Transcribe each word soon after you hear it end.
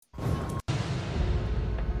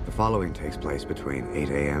The following takes place between 8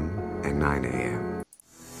 a.m. and 9 a.m.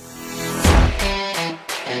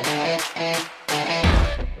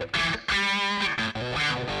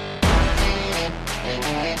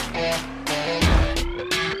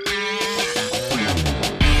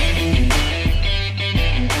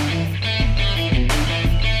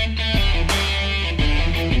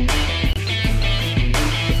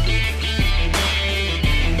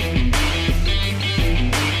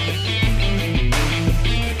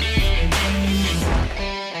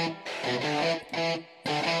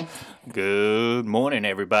 Good morning,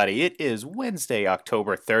 everybody. It is Wednesday,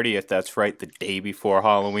 October 30th. That's right, the day before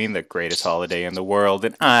Halloween, the greatest holiday in the world.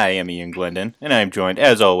 And I am Ian Glendon, and I am joined,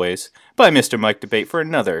 as always, by Mr. Mike Debate for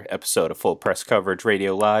another episode of Full Press Coverage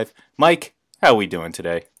Radio Live. Mike, how are we doing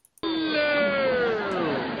today?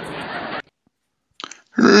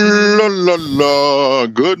 La la la.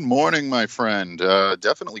 Good morning, my friend.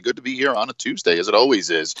 Definitely good to be here on a Tuesday, as it always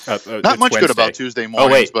is. Not much Wednesday. Good about Tuesday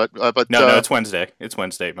mornings, but no, it's Wednesday. It's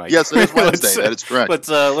Wednesday, Mike. Yes, it is Wednesday. That is correct. Let's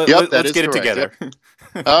get it together. Yep.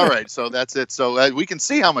 All right, so that's it. So we can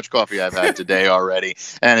see how much coffee I've had today already,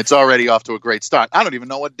 and it's already off to a great start. I don't even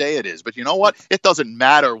know what day it is, but you know what? It doesn't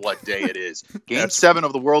matter what day it is. Game 7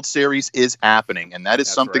 of the World Series is happening, and that is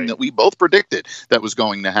something that we both predicted that was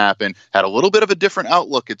going to happen. Had a little bit of a different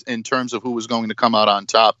outlook in terms of who was going to come out on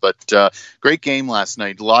top, but great game last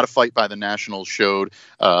night. A lot of fight by the Nationals showed.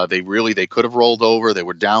 They could have rolled over. They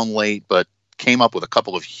were down late, but came up with a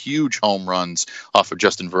couple of huge home runs off of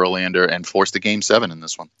Justin Verlander and forced the Game 7 in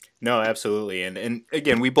this one. No, absolutely. And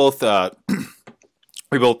again, we both predicted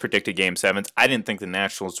Game 7s. I didn't think the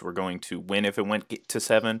Nationals were going to win if it went to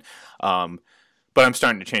 7. But I'm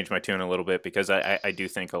starting to change my tune a little bit because I do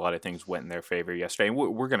think a lot of things went in their favor yesterday. And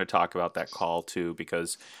we're going to talk about that call, too,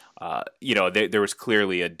 because, there was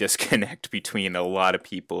clearly a disconnect between a lot of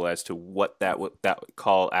people as to what that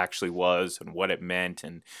call actually was and what it meant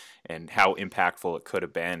and how impactful it could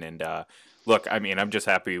have been. And look, I mean, I'm just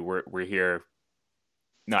happy we're here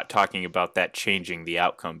not talking about that changing the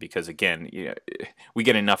outcome because, again, we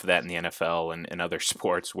get enough of that in the NFL and other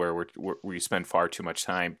sports where we spend far too much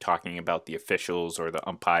time talking about the officials or the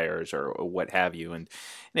umpires or what have you, and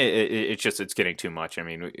it's getting too much. I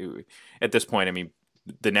mean, at this point, I mean,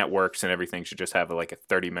 the networks and everything should just have a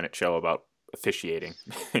 30-minute show about officiating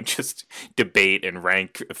and just debate and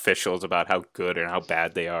rank officials about how good and how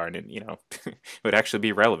bad they are, and it would actually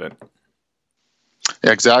be relevant.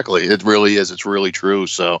 Exactly. It really is. It's really true.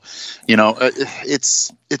 So,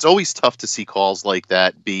 it's always tough to see calls like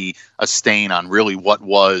that be a stain on really what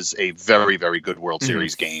was a very, very good World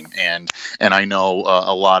Series game. And I know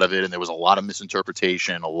a lot of it, and there was a lot of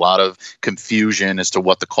misinterpretation, a lot of confusion as to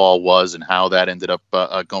what the call was and how that ended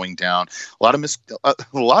up going down. A lot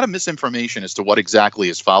of misinformation as to what exactly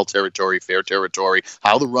is foul territory, fair territory,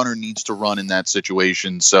 how the runner needs to run in that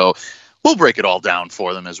situation. So, we'll break it all down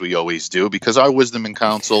for them as we always do because our wisdom and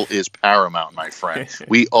counsel is paramount, my friend.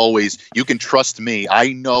 You can trust me.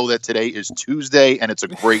 I know that today is Tuesday and it's a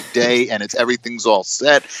great day and everything's all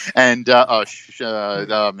set. And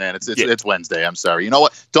it's Wednesday. I'm sorry. You know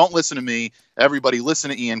what? Don't listen to me. Everybody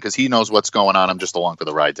listen to Ian because he knows what's going on. I'm just along for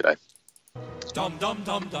the ride today. Dum dum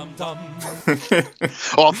dum dum dum.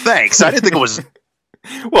 Oh, thanks. I didn't think it was.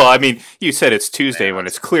 Well, I mean, you said it's Tuesday when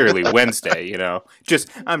it's clearly Wednesday,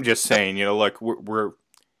 I'm just saying, look, we're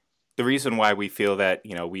the reason why we feel that,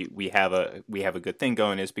 we have a good thing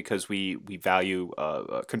going is because we value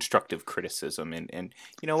constructive criticism and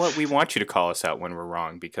you know what, we want you to call us out when we're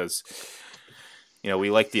wrong because we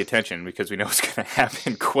like the attention because we know it's going to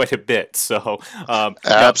happen quite a bit. So,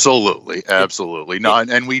 absolutely. No,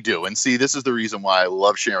 and we do. And see, this is the reason why I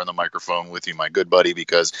love sharing the microphone with you, my good buddy,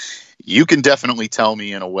 because you can definitely tell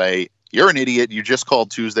me in a way, you're an idiot. You just called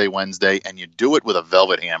Tuesday, Wednesday, and you do it with a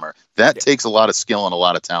velvet hammer. That takes a lot of skill and a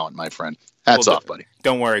lot of talent, my friend. Hats off, buddy.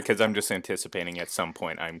 Don't worry, because I'm just anticipating at some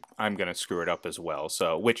point I'm going to screw it up as well.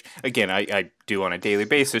 So, which again I do on a daily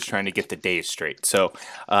basis, trying to get the days straight. So,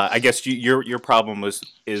 I guess your problem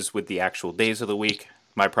is with the actual days of the week.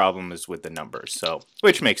 My problem is with the numbers. So,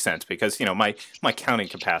 which makes sense because my counting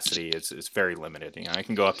capacity is very limited. I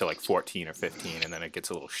can go up to 14 or 15, and then it gets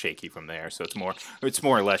a little shaky from there. So it's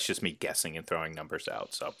more or less just me guessing and throwing numbers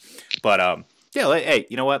out. So, but hey,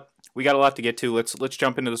 you know what? We got a lot to get to. Let's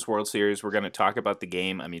jump into this World Series. We're going to talk about the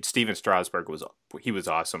game. I mean, Steven Strasburg was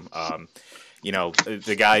awesome.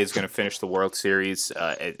 The guy is going to finish the World Series.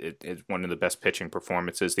 It's one of the best pitching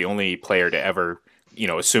performances. The only player to ever,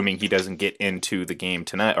 assuming he doesn't get into the game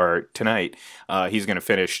tonight, he's going to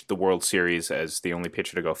finish the World Series as the only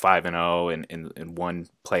pitcher to go 5-0 and one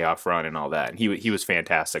playoff run and all that. And he was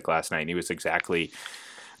fantastic last night. And he was exactly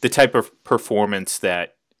the type of performance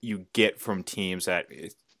that you get from teams that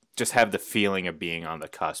just have the feeling of being on the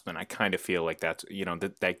cusp. And I kind of feel like that's,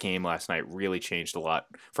 that game last night really changed a lot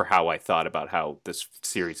for how I thought about how this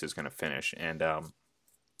series is going to finish. And,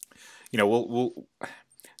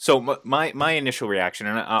 so my initial reaction,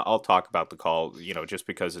 and I'll talk about the call, just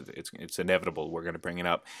because it's inevitable, we're going to bring it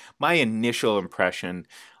up. My initial impression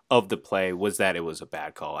of the play was that it was a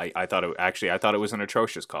bad call. I thought it was an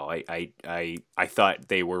atrocious call. I thought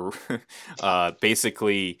they were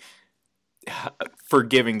basically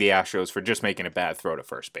forgiving the Astros for just making a bad throw to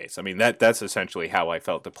first base. I mean, that's essentially how I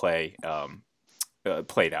felt the play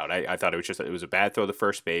played out. I thought it was a bad throw to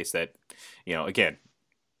first base that, again,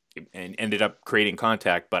 and ended up creating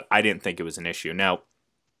contact, but I didn't think it was an issue. Now,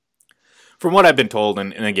 from what I've been told,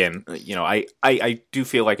 and again, I do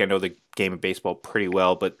feel like I know the game of baseball pretty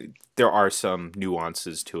well, but there are some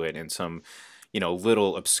nuances to it and some,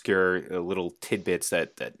 little obscure little tidbits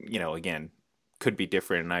that again, could be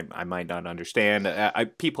different, and I might not understand.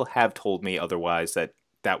 People have told me otherwise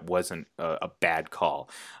that wasn't a bad call.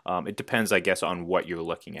 It depends, I guess, on what you're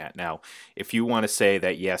looking at. Now, if you want to say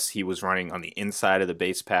that, yes, he was running on the inside of the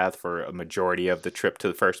base path for a majority of the trip to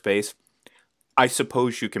the first base, I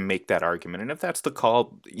suppose you can make that argument. And if that's the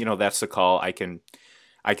call, that's the call. I can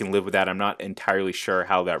live with that. I'm not entirely sure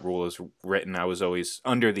how that rule is written. I was always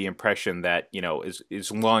under the impression that,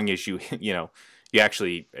 as long as you, you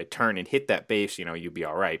actually turn and hit that base, you'd be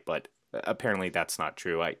all right. But apparently that's not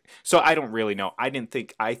true. So I don't really know. I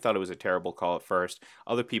thought it was a terrible call at first.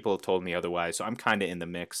 Other people have told me otherwise. So I'm kind of in the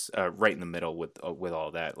mix, right in the middle with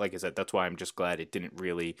all that. Like I said, that's why I'm just glad it didn't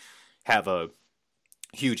really have a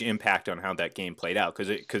huge impact on how that game played out,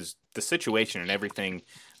 because the situation and everything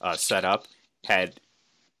set up had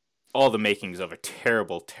all the makings of a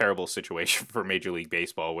terrible, terrible situation for Major League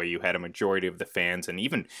Baseball, where you had a majority of the fans and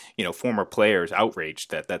even former players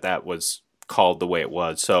outraged that was called the way it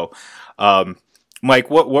was. So, Mike,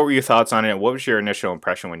 what were your thoughts on it? What was your initial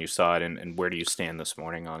impression when you saw it, and where do you stand this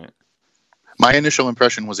morning on it? My initial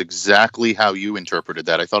impression was exactly how you interpreted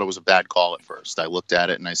that. I thought it was a bad call at first. I looked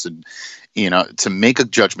at it and I said, to make a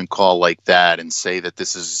judgment call like that and say that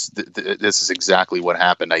this is exactly what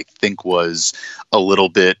happened, I think was a little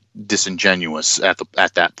bit disingenuous at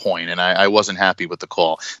that point, and I wasn't happy with the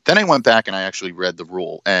call. Then I went back and I actually read the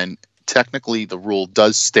rule, and technically the rule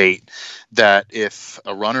does state that if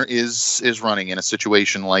a runner is running in a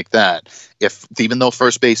situation like that, even though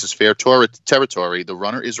first base is fair territory, the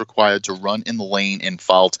runner is required to run in the lane in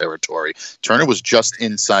foul territory. Turner was just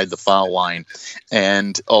inside the foul line,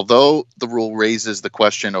 and although the rule raises the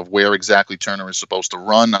question of where exactly Turner is supposed to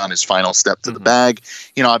run on his final step to the bag,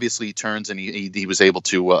 obviously he turns and he was able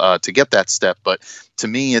to get that step. But to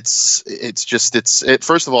me, it's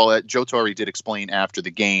first of all, Joe Torre did explain after the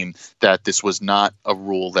game that this was not a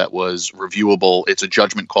rule that was reviewable. It's a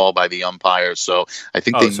judgment call by the umpire. So I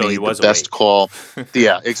think they made the best call.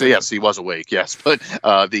 Yeah, yes, he was awake. Yes, but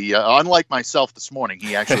unlike myself this morning,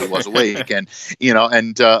 he actually was awake, and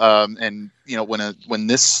when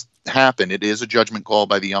this happened, it is a judgment call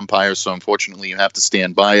by the umpire, so unfortunately you have to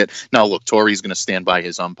stand by it. Now look, Torrey's going to stand by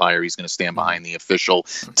his umpire. He's going to stand behind the official.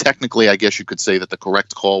 Technically, I guess you could say that the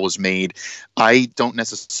correct call was made. I don't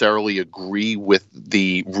necessarily agree with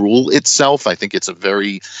the rule itself. I think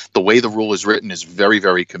the way the rule is written is very,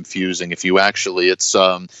 very confusing. If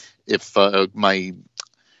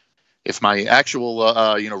my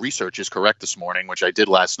actual research is correct this morning, which I did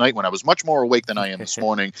last night when I was much more awake than I am this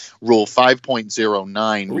morning, Rule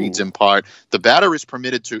 5.09 reads in part, the batter is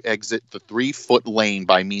permitted to exit the 3-foot lane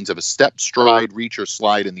by means of a step, stride, reach, or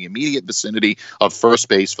slide in the immediate vicinity of first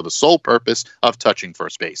base for the sole purpose of touching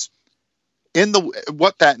first base.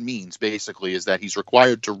 What that means basically is that he's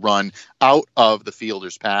required to run out of the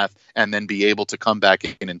fielder's path and then be able to come back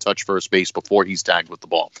in and touch first base before he's tagged with the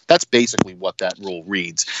ball. That's basically what that rule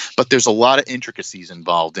reads. But there's a lot of intricacies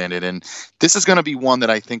involved in it, and this is going to be one that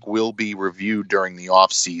I think will be reviewed during the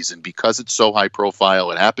offseason because it's so high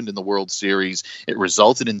profile. It happened in the World Series. It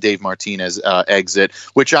resulted in Dave Martinez exit,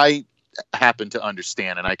 which I happen to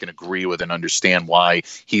understand, and I can agree with and understand why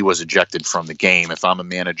he was ejected from the game. If I'm a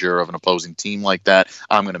manager of an opposing team like that,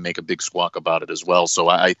 I'm going to make a big squawk about it as well. So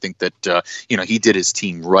I think that he did his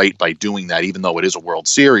team right by doing that, even though it is a World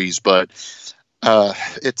Series. But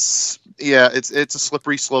it's a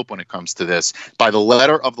slippery slope when it comes to this. By the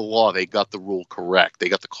letter of the law, they got the rule correct. They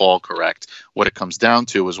got the call correct. What it comes down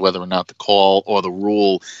to is whether or not the call or the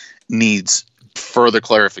rule needs further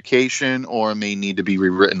clarification or may need to be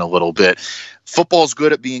rewritten a little bit. Football's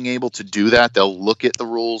good at being able to do that. They'll look at the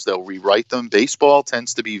rules, they'll rewrite them. Baseball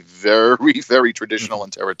tends to be very, very traditional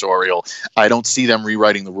and territorial. I don't see them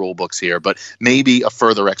rewriting the rule books here, but maybe a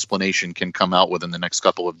further explanation can come out within the next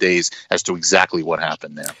couple of days as to exactly what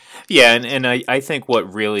happened there. Yeah, and I think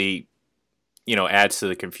what really adds to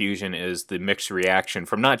the confusion is the mixed reaction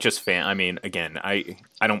from not just I mean, again, I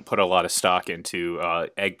don't put a lot of stock into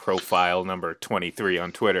Egg Profile number 23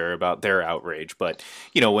 on Twitter about their outrage, but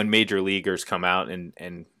when major leaguers come out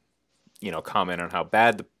and comment on how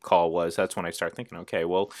bad the call was, that's when I start thinking, okay,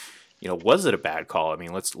 well, was it a bad call? I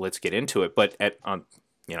mean, let's get into it. But at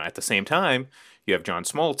the same time, you have John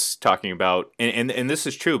Smoltz talking about, and this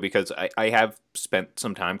is true because I have spent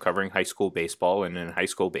some time covering high school baseball, and in high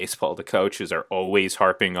school baseball, the coaches are always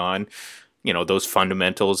harping on, those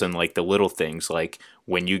fundamentals and like the little things, like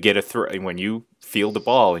when you get when you field the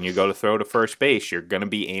ball and you go to throw to first base, you're going to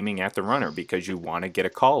be aiming at the runner because you want to get a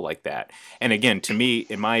call like that. And again, to me,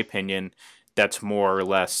 in my opinion, that's more or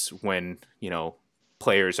less when,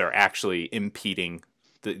 players are actually impeding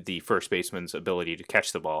the first baseman's ability to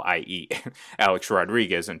catch the ball, i.e. Alex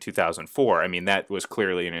Rodriguez in 2004. I mean, that was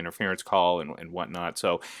clearly an interference call and whatnot.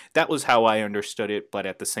 So that was how I understood it. But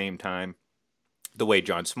at the same time, the way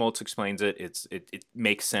John Smoltz explains it, it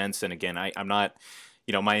makes sense. And again, I'm not,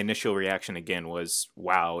 my initial reaction again was,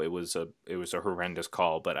 wow, it was a horrendous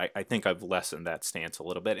call. But I think I've lessened that stance a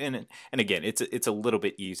little bit. And again, it's a little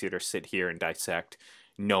bit easier to sit here and dissect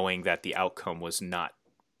knowing that the outcome was not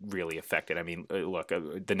really affected. I mean, look,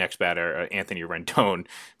 the next batter, Anthony Rendon,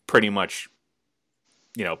 pretty much,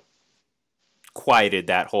 quieted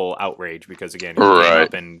that whole outrage because again, he came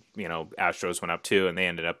up and Astros went up 2, and they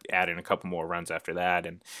ended up adding a couple more runs after that,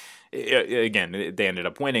 and again, they ended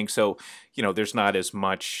up winning. So there's not as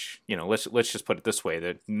much. Let's just put it this way: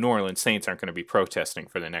 the New Orleans Saints aren't going to be protesting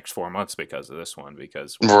for the next 4 months because of this one,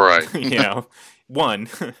 because one.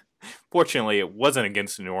 Fortunately, it wasn't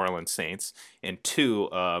against the New Orleans Saints, and 2,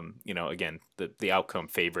 again, the outcome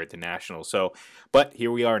favored the Nationals. So, but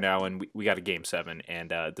here we are now, and we got a Game 7,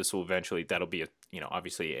 and this will eventually, that'll be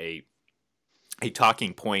obviously a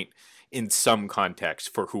talking point in some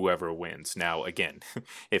context for whoever wins. Now, again,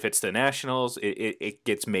 if it's the Nationals, it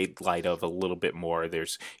gets made light of a little bit more.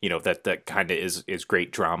 There's, that kind of is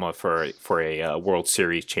great drama for a World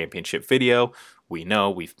Series championship video. We know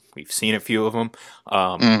we've seen a few of them.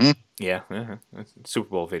 Yeah, Super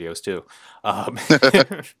Bowl videos too.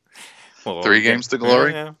 Well, 3 Games to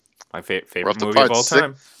Glory. Yeah. My favorite movie of all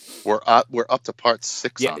time. We're up to part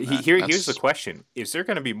 6. Yeah, on that. Here's the question: is there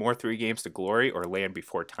going to be more 3 Games to Glory or Land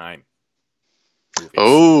Before Time movies?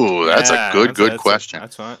 Oh, that's a good question.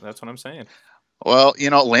 That's what I'm saying. Well,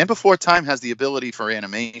 Land Before Time has the ability for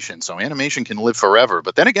animation, so animation can live forever.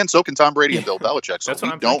 But then again, so can Tom Brady and Bill Belichick. So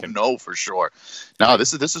we don't know for sure. No,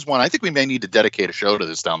 this is one. I think we may need to dedicate a show to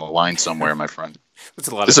this down the line somewhere, my friend. This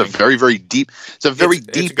is a very, very deep. It's a very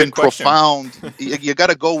deep and profound. You got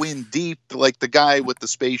to go in deep, like the guy with the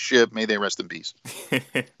spaceship. May they rest in peace.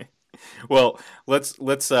 Well, let's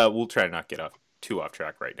we'll try to not get too off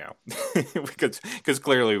track right now because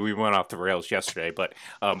clearly we went off the rails yesterday, but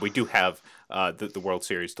we do have the World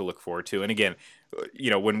Series to look forward to. And again,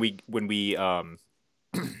 when we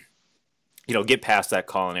get past that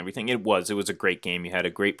call and everything, it was a great game. You had a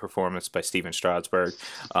great performance by Steven Strasburg,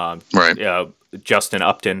 Justin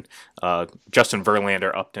Upton, Justin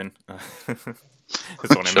Verlander Upton.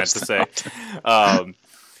 That's what I meant to say.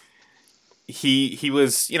 He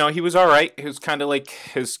was all right. It was kind of like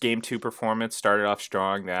his Game 2 performance. Started off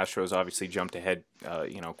strong. The Astros obviously jumped ahead,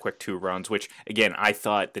 quick 2 runs, which, again, I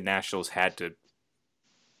thought the Nationals had to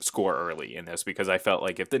score early in this because I felt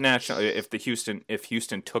like if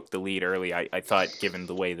Houston took the lead early, I thought, given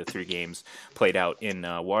the way the 3 games played out in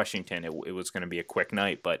Washington, it was going to be a quick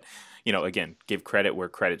night. But, again, give credit where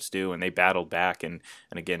credit's due, and they battled back. And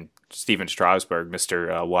again, Steven Strasburg,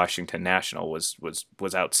 Mr. Washington National, was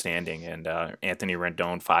outstanding. And Anthony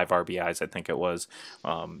Rendon, 5 RBIs, I think it was.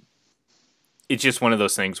 It's just one of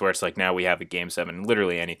those things where it's like now we have a Game 7.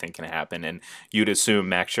 Literally anything can happen. And you'd assume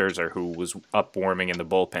Max Scherzer, who was up warming in the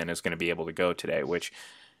bullpen, is going to be able to go today, which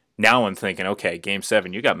now I'm thinking, okay, Game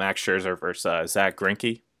 7, you got Max Scherzer versus Zach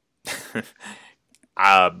Greinke.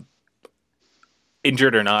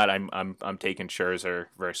 Injured or not, I'm taking Scherzer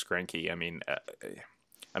versus Greinke. I mean,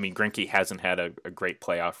 Greinke hasn't had a great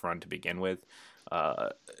playoff run to begin with.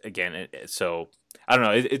 So I don't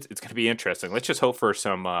know. It's going to be interesting. Let's just hope for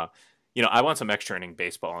some. I want some extra inning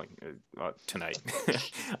baseball tonight.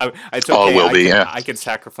 It's okay. It will be. Yeah. I can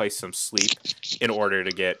sacrifice some sleep in order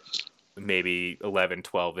to get maybe 11,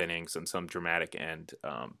 12 innings and some dramatic end.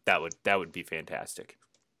 That would be fantastic.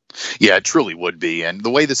 Yeah, it truly would be. And the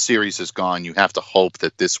way the series has gone, you have to hope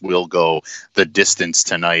that this will go the distance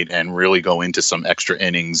tonight and really go into some extra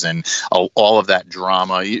innings and all of that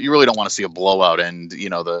drama. You really don't want to see a blowout end,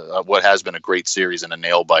 what has been a great series and a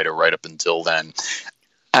nail biter right up until then.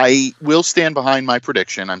 I will stand behind my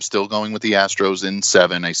prediction. I'm still going with the Astros in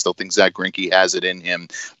 7. I still think Zach Greinke has it in him.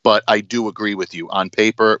 But I do agree with you. On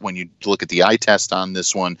paper, when you look at the eye test on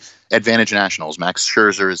this one, advantage Nationals. Max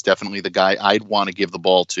Scherzer is definitely the guy I'd want to give the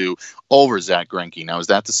ball to over Zach Greinke. Now, is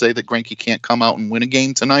that to say that Greinke can't come out and win a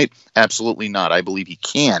game tonight? Absolutely not. I believe he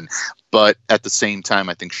can. But at the same time,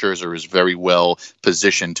 I think Scherzer is very well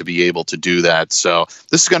positioned to be able to do that. So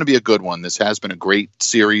this is going to be a good one. This has been a great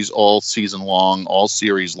series all season long, all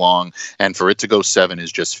series long. And for it to go 7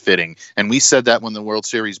 is just fitting. And we said that when the World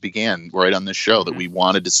Series began right on this show, that we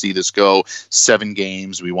wanted to see this go 7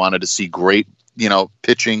 games. We wanted to see great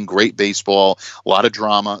pitching, great baseball, a lot of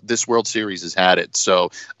drama. This World Series has had it. So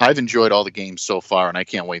I've enjoyed all the games so far, and I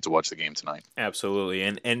can't wait to watch the game tonight. Absolutely.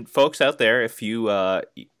 And folks out there, if you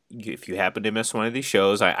happen to miss one of these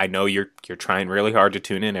shows, I know you're trying really hard to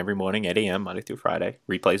tune in every morning, 8 a.m., Monday through Friday.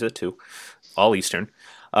 Replays it too, all Eastern.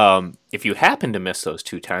 If you happen to miss those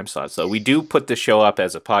 2 time slots, though, we do put the show up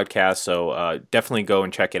as a podcast, so definitely go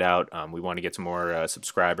and check it out. We want to get some more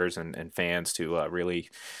subscribers and fans to really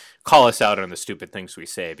call us out on the stupid things we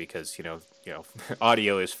say, because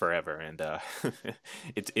audio is forever, and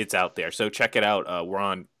it's out there. So check it out. We're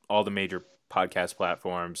on all the major podcast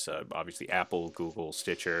platforms, obviously Apple, Google,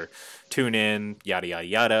 Stitcher, TuneIn, yada yada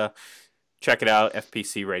yada. Check it out.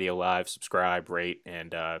 FPC Radio Live. Subscribe, rate,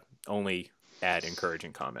 and only add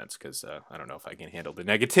encouraging comments, because I don't know if I can handle the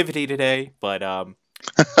negativity today, but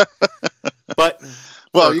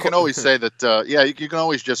well, you can always say that. You can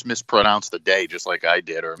always just mispronounce the day, just like I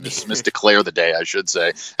did, or misdeclare the day, I should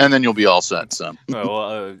say, and then you'll be all set. So,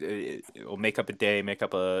 we'll make up a day, make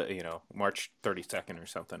up a March 32nd or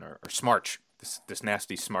something, or Smarch. This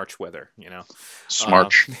nasty Smarch weather,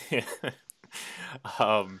 Smarch.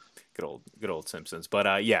 Good old Simpsons.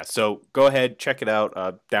 But so go ahead, check it out,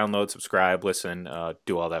 download, subscribe, listen,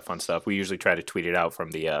 do all that fun stuff. We usually try to tweet it out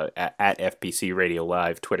from the at FPC Radio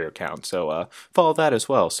Live Twitter account, so follow that as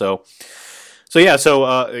well. So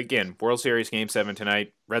again, World Series Game 7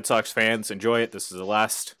 tonight. Red Sox fans, enjoy it. This is the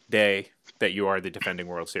last day that you are the defending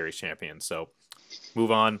World Series champions. So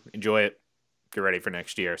move on, enjoy it, get ready for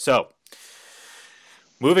next year. So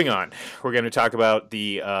moving on, we're going to talk about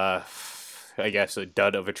the I guess a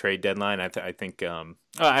dud of a trade deadline. I think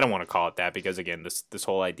I don't want to call it that, because again, this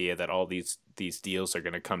whole idea that all these deals are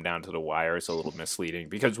going to come down to the wire is a little misleading,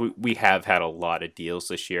 because we have had a lot of deals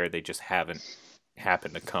this year. They just haven't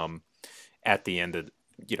happened to come at the end of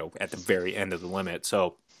at the very end of the limit.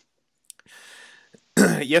 So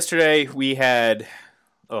yesterday we had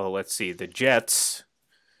the Jets.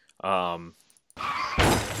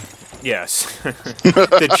 Yes,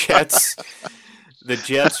 the Jets. The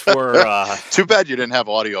Jets were... Too bad you didn't have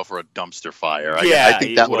audio for a dumpster fire. I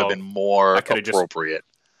think that would have been more appropriate.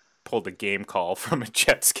 Just pulled a game call from a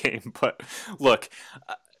Jets game, but look...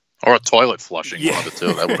 Or a toilet flushing one of the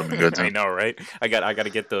two. That would have been good too. I know, right? I got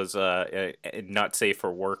to get those not safe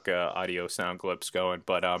for work audio sound clips going.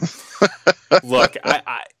 But look,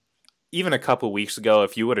 I even a couple weeks ago,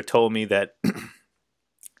 if you would have told me that...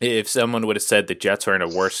 if someone would have said the Jets are in a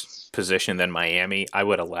worse position than Miami, I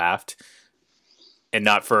would have laughed. And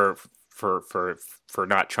not for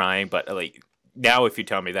not trying, but like now, if you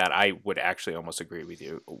tell me that, I would actually almost agree with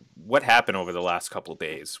you. What happened over the last couple of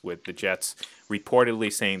days with the Jets reportedly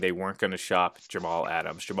saying they weren't going to shop Jamal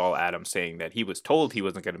Adams, Jamal Adams saying that he was told he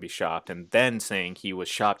wasn't going to be shopped, and then saying he was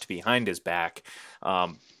shopped behind his back,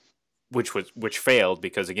 which failed,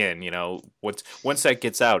 because again, once that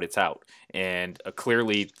gets out, it's out, and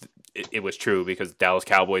clearly it was true, because Dallas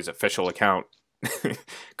Cowboys official account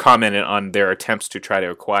commented on their attempts to try to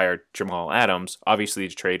acquire Jamal Adams. Obviously,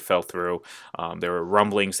 the trade fell through. There were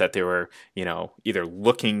rumblings that they were, either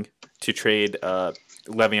looking to trade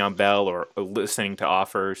Le'Veon Bell or listening to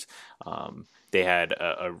offers. They had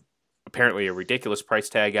apparently a ridiculous price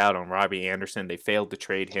tag out on Robbie Anderson. They failed to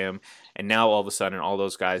trade him, and now all of a sudden, all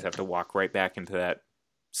those guys have to walk right back into that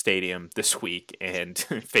stadium this week and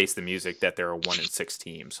face the music that they're a 1-6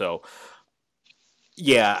 team. So,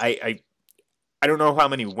 yeah, I don't know how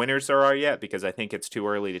many winners there are yet, because I think it's too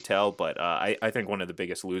early to tell, but I think one of the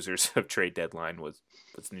biggest losers of trade deadline was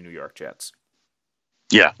the New York Jets.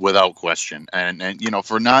 Yeah, without question. And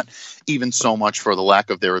for not even so much for the lack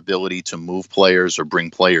of their ability to move players or bring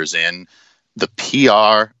players in, the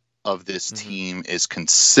PR of this team is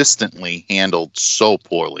consistently handled so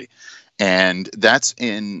poorly. And that's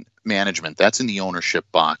in management. That's in the ownership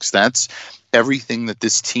box. That's everything that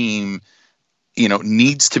this team,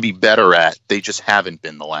 needs to be better at. They just haven't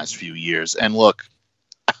been the last few years. And look,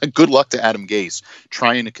 good luck to Adam Gase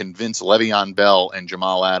trying to convince Le'Veon Bell and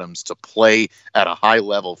Jamal Adams to play at a high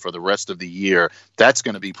level for the rest of the year. That's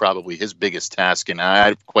going to be probably his biggest task.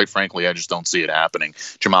 And quite frankly, I just don't see it happening.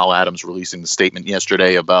 Jamal Adams releasing the statement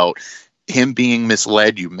yesterday about him being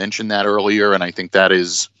misled. You mentioned that earlier, and I think that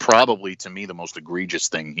is probably, to me, the most egregious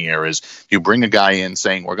thing here is you bring a guy in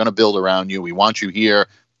saying, we're going to build around you. We want you here.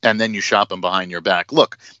 And then you shop him behind your back.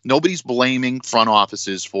 Look, nobody's blaming front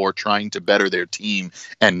offices for trying to better their team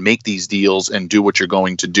and make these deals and do what you're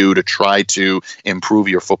going to do to try to improve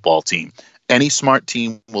your football team. Any smart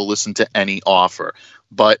team will listen to any offer.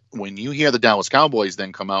 But when you hear the Dallas Cowboys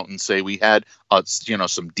then come out and say we had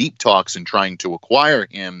some deep talks in trying to acquire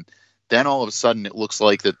him, then all of a sudden it looks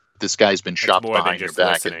like that this guy's been shopped behind your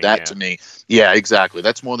back. And that, to me, yeah, exactly.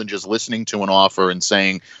 That's more than just listening to an offer and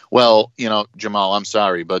saying, well, Jamal, I'm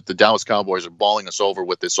sorry, but the Dallas Cowboys are balling us over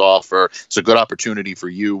with this offer. It's a good opportunity for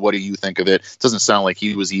you. What do you think of it? It doesn't sound like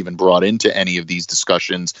he was even brought into any of these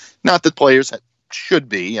discussions. Not that players should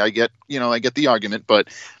be. I get the argument, but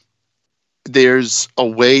there's a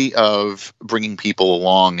way of bringing people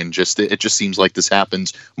along, and it just seems like this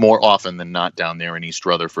happens more often than not down there in East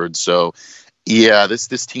Rutherford. So, yeah,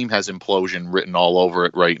 this team has implosion written all over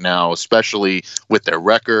it right now, especially with their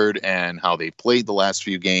record and how they played the last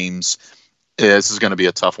few games. This is going to be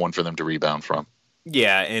a tough one for them to rebound from.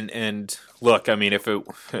 Yeah, and look, I mean, if it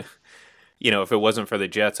if it wasn't for the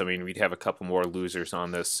Jets, I mean, we'd have a couple more losers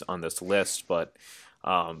on this list, but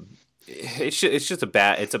it's just a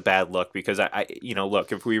bad look because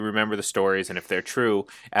look, if we remember the stories and if they're true,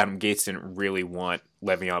 Adam Gase didn't really want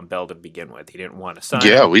Le'Veon Bell to begin with. He didn't want to sign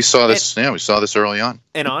him. We saw this. We saw this early on.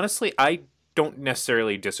 And honestly, I don't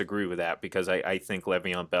necessarily disagree with that because I think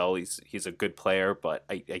Le'Veon Bell, he's a good player, but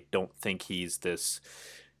I don't think he's this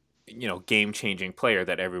game-changing player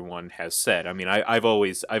that everyone has said. I mean, I've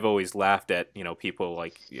always laughed at people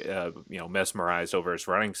like mesmerized over his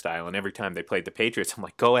running style, and every time they played the Patriots, I'm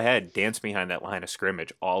like, go ahead, dance behind that line of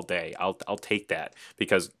scrimmage all day. I'll take that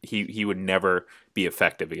because he would never be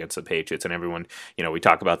effective against the Patriots. And everyone, we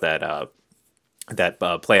talk about that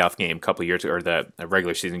playoff game a couple years ago, or the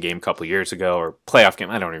regular season game a couple years ago, or playoff game,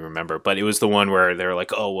 I don't even remember, but it was the one where they're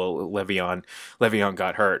like, oh, well, Le'Veon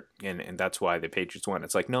got hurt, and that's why the Patriots won.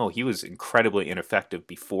 It's like, no, he was incredibly ineffective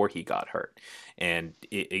before he got hurt, and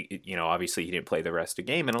obviously he didn't play the rest of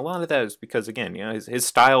the game, and a lot of that is because, again, his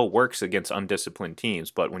style works against undisciplined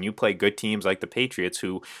teams, but when you play good teams like the Patriots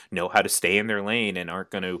who know how to stay in their lane and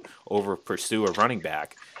aren't going to over pursue a running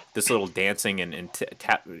back, this little dancing and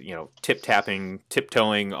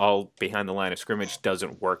tiptoeing all behind the line of scrimmage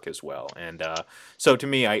doesn't work as well. And so to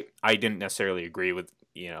me, I didn't necessarily agree with,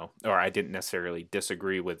 or I didn't necessarily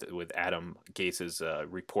disagree with Adam Gase's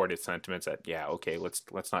reported sentiments that, yeah, okay, let's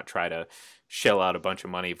not try to shell out a bunch of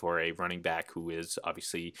money for a running back who is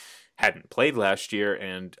obviously hadn't played last year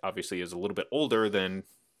and obviously is a little bit older than,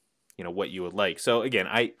 what you would like. So again,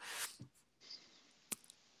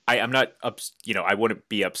 I'm not I wouldn't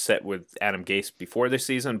be upset with Adam Gase before this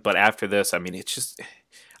season, but after this, I mean, it's just,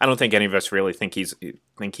 I don't think any of us really think he's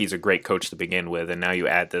a great coach to begin with, and now you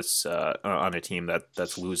add this on a team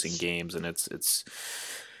that's losing games, and it's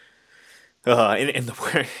and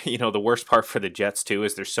the worst part for the Jets too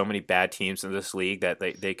is there's so many bad teams in this league that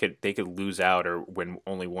they could lose out or win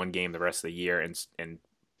only one game the rest of the year and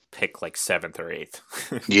pick like 7th or 8th.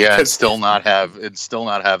 Yeah, and still not have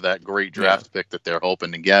that great draft pick that they're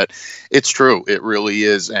hoping to get. It's true. It really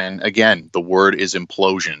is. And again, the word is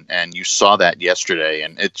implosion. And you saw that yesterday.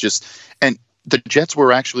 And the Jets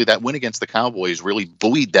were actually, that win against the Cowboys really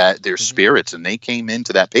buoyed their spirits, and they came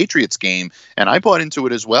into that Patriots game, and I bought into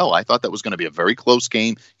it as well. I thought that was going to be a very close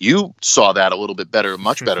game. You saw that a little bit better,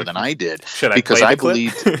 much better than I did. Because I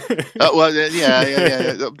believed.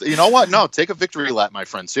 Yeah. You know what? No, take a victory lap, my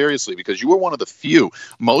friend. Seriously, because you were one of the few.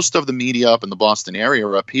 Most of the media up in the Boston area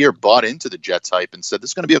or up here bought into the Jets hype and said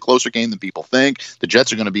this is going to be a closer game than people think. The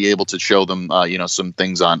Jets are going to be able to show them, some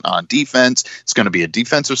things on defense. It's going to be a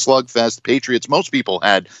defensive slugfest. Patriots. Most people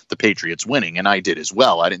had the Patriots winning, and I did as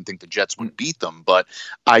well. I didn't think the Jets would beat them, but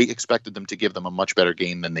I expected them to give them a much better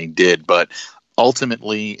game than they did. But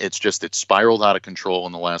ultimately, it's spiraled out of control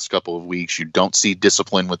in the last couple of weeks. You don't see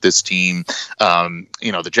discipline with this team.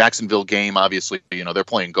 The Jacksonville game, obviously, they're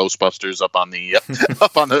playing Ghostbusters up on the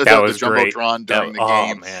Jumbotron during the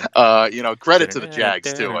game. Man. Credit to the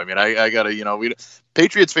Jags too. I mean, I gotta,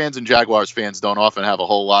 Patriots fans and Jaguars fans don't often have a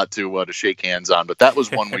whole lot to shake hands on, but that was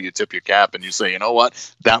one where you tip your cap and you say, you know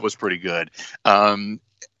what, that was pretty good.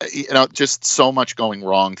 just so much going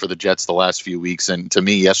wrong for the Jets the last few weeks, and to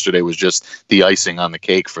me, yesterday was just the icing on the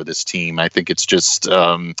cake for this team. I think it's just,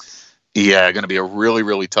 going to be a really,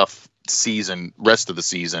 really tough rest of the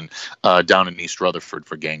season, down in East Rutherford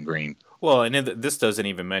for Gang Green. Well, and this doesn't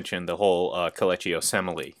even mention the whole Kelechi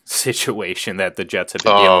Osemele situation that the Jets have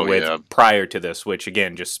been dealing with prior to this, which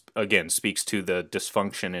again speaks to the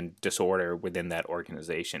dysfunction and disorder within that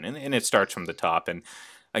organization, and it starts from the top. And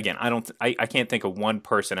again, I can't think of one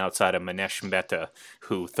person outside of Manesh Mehta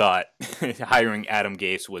who thought hiring Adam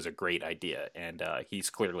Gase was a great idea, and he's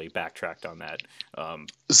clearly backtracked on that.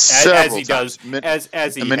 As he does,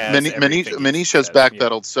 as he has. Manish has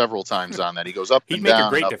backpedaled several times on that. He goes up and down. He'd make a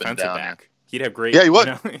great defensive back. He'd have great. Yeah, he would.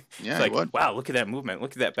 Yeah, he would. Wow, look at that movement.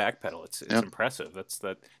 Look at that backpedal. It's impressive.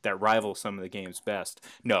 That rivals some of the game's best.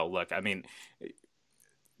 No, look, I mean,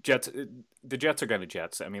 the Jets are going to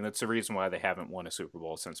Jets. I mean, that's the reason why they haven't won a Super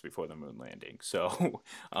Bowl since before the moon landing. So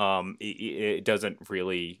it doesn't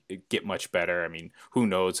really get much better. I mean, who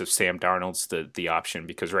knows if Sam Darnold's the option,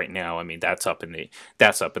 because right now, I mean, that's up in the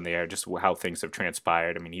air, just how things have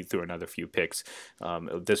transpired. I mean, he threw another few picks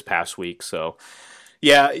this past week. So,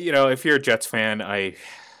 yeah, if you're a Jets fan, I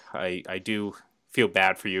do feel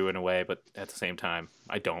bad for you in a way, but at the same time,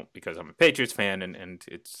 I don't, because I'm a Patriots fan, and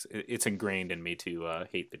it's ingrained in me to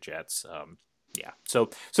hate the Jets. So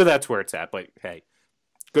that's where it's at. But hey,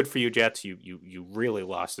 good for you, Jets. You really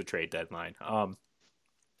lost the trade deadline.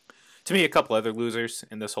 To me, a couple other losers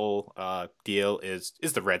in this whole deal is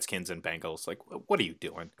the Redskins and Bengals. Like, what are you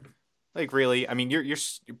doing? Like, really? I mean, you're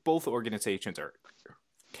both organizations are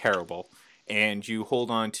terrible, and you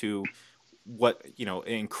hold on to what,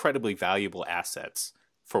 incredibly valuable assets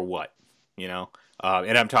for what,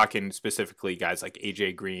 and I'm talking specifically guys like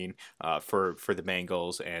AJ Green for the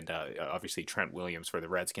Bengals, and obviously Trent Williams for the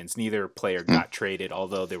Redskins. Neither player got traded,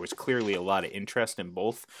 although there was clearly a lot of interest in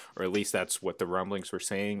both, or at least that's what the rumblings were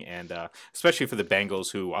saying. And especially for the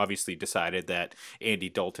Bengals, who obviously decided that Andy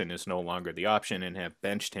Dalton is no longer the option and have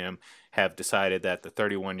benched him, have decided that the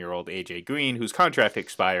 31-year-old AJ Green, whose contract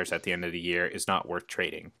expires at the end of the year, is not worth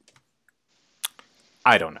trading.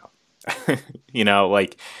 I don't know.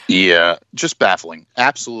 Yeah, just baffling.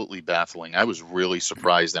 Absolutely baffling. I was really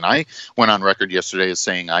surprised. And I went on record yesterday as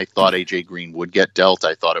saying I thought AJ Green would get dealt.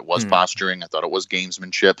 I thought it was posturing. I thought it was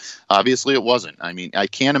gamesmanship. Obviously, it wasn't. I mean, I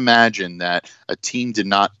can't imagine that a team did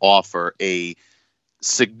not offer a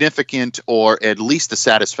significant or at least a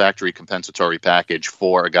satisfactory compensatory package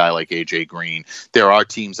for a guy like AJ Green. There are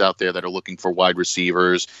teams out there that are looking for wide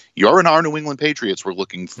receivers. Our New England Patriots were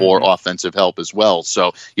looking for offensive help as well.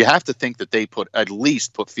 So you have to think that they at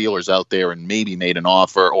least put feelers out there and maybe made an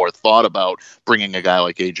offer or thought about bringing a guy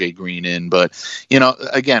like AJ Green in. But,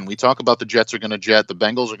 again, we talk about the Jets are going to jet, the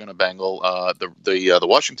Bengals are going to Bengal, the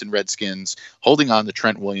Washington Redskins holding on to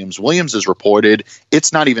Trent Williams. Williams is reported.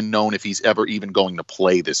 It's not even known if he's ever even going to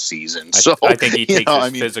play this season. So I think he takes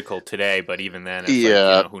his physical today, but even then,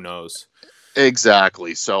 it's who knows?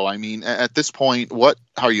 Exactly. So, I mean, at this point, what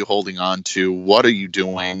are you holding on to? What are you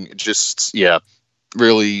doing? Just,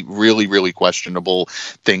 really, really, really questionable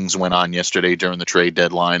things went on yesterday during the trade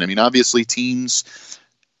deadline. I mean, obviously, teams,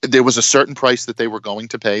 there was a certain price that they were going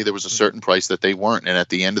to pay. There was a certain price that they weren't. And at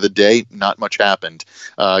the end of the day, not much happened.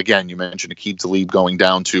 Again, you mentioned Aqib Talib going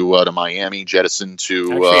down to Miami, jettison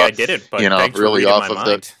to, actually, I did it, but really off of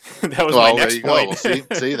mind. That was my next point.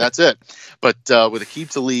 Well, see, that's it. But with Aqib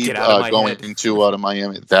Talib going to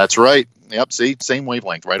Miami, that's right. Yep. See, same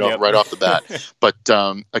wavelength right off the bat. But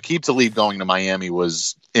Aqib Talib going to Miami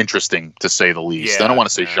was interesting, to say the least. I don't want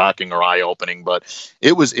to say shocking or eye-opening, but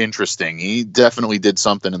it was interesting. He definitely did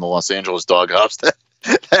something in the Los Angeles Doghouse that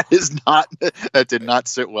did not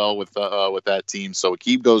sit well with that team. So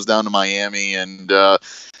Aqib goes down to Miami, and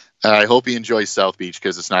I hope he enjoys South Beach,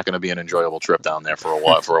 because it's not going to be an enjoyable trip down there for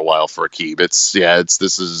a while for Aqib.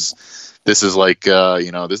 This is like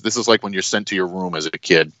this is like when you're sent to your room as a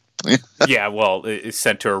kid. Yeah, well, it's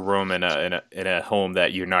sent to a room in a home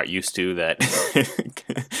that you're not used to,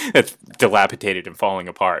 that's dilapidated and falling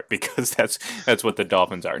apart, because that's what the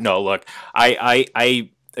Dolphins are. No, look, I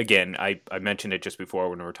mentioned it just before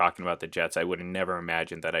when we were talking about the Jets. I would have never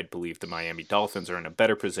imagined that I'd believe the Miami Dolphins are in a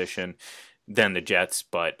better position than the Jets,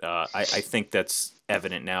 but I think that's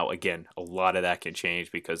evident now. Again, a lot of that can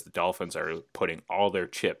change, because the Dolphins are putting all their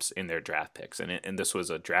chips in their draft picks, and this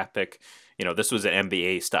was a draft pick. This was an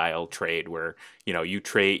NBA style trade where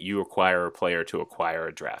you acquire a player to acquire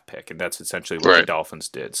a draft pick, and that's essentially what the Dolphins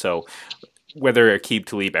did. So whether Aqib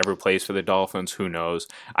Talib ever plays for the Dolphins, who knows?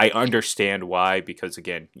 I understand why, because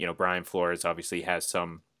again, Brian Flores obviously has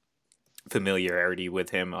some familiarity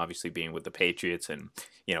with him, obviously being with the Patriots and,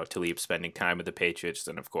 Talib spending time with the Patriots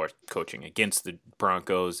and, of course, coaching against the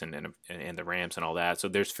Broncos and the Rams and all that. So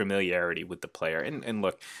there's familiarity with the player. And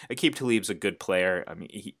look, Aqib Talib's a good player. I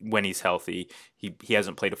mean, when he's healthy, he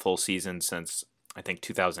hasn't played a full season since, I think,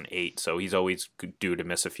 2008. So he's always due to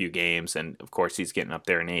miss a few games. And, of course, he's getting up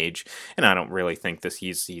there in age. And I don't really think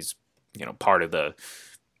he's part of the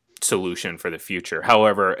solution for the future.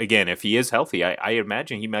 However, again, if he is healthy, I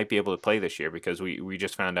imagine he might be able to play this year because we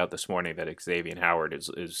just found out this morning that Xavier Howard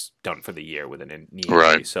is done for the year with a knee injury.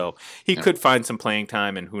 Right. So he could find some playing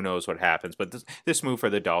time, and who knows what happens. But this move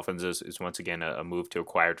for the Dolphins is once again a move to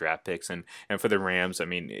acquire draft picks. And for the Rams, I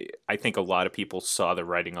mean, I think a lot of people saw the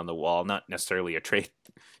writing on the wall, not necessarily a trade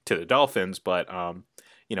to the Dolphins, but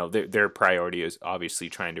their priority is obviously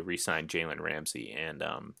trying to re-sign Jalen Ramsey, and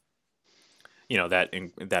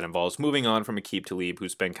that involves moving on from Aqib Talib,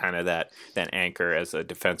 who's been kind of that anchor as a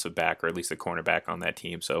defensive back, or at least a cornerback on that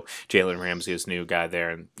team. So Jalen Ramsey is new guy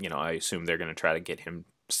there, and I assume they're going to try to get him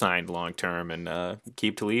signed long term. And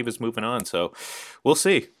Aqib Talib is moving on, so we'll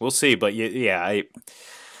see. But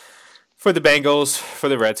for the Bengals, for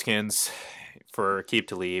the Redskins, for Aqib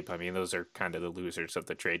Talib, I mean, those are kind of the losers of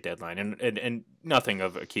the trade deadline, and nothing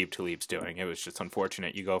of Aqib Talib's doing. It was just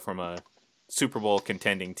unfortunate. You go from a Super Bowl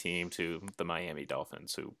contending team to the Miami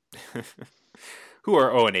Dolphins, who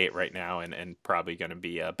are 0-8 right now, and probably going to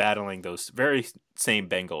be battling those very same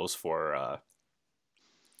Bengals for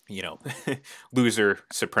loser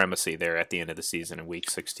supremacy there at the end of the season in Week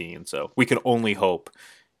 16. So we can only hope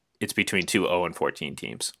it's between two 0-14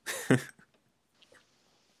 teams.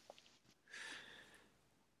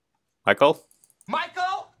 Michael?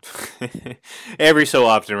 Every so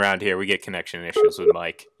often around here, we get connection issues with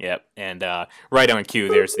Mike. Yep, and right on cue,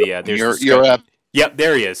 there's You're up. Yep,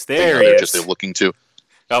 there he is. There he is. Just looking to.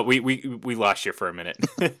 Oh, we lost you for a minute.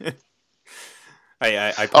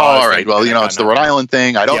 I paused. All right. Well, it's the Rhode nothing. Island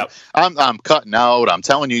thing. I don't. Yep. I'm cutting out. I'm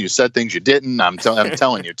telling you said things you didn't. I'm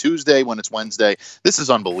telling you Tuesday when it's Wednesday. This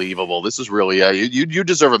is unbelievable. This is really you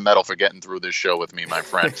deserve a medal for getting through this show with me, my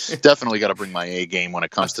friend. Definitely got to bring my A game when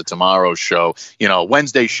it comes to tomorrow's show.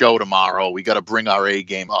 Wednesday show tomorrow. We got to bring our A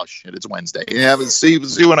game. Oh shit, it's Wednesday. Yeah, but see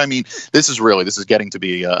what I mean. This is getting to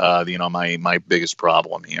be my biggest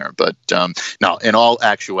problem here. But no, in all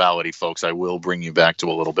actuality, folks, I will bring you back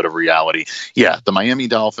to a little bit of reality. Yeah. The Miami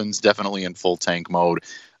Dolphins definitely in full tank mode.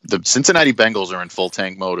 The Cincinnati Bengals are in full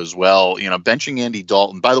tank mode as well. Benching Andy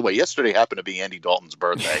Dalton. By the way, yesterday happened to be Andy Dalton's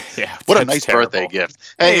birthday. Yeah, what a nice terrible birthday gift.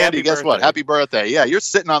 Hey, Andy, guess what? Happy birthday. Yeah, you're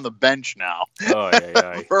sitting on the bench now.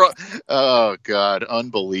 Oh, God,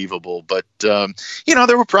 unbelievable. But,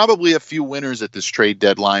 there were probably a few winners at this trade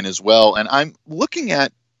deadline as well. And I'm looking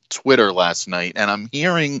at Twitter last night, and I'm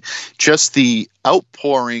hearing just the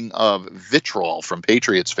outpouring of vitriol from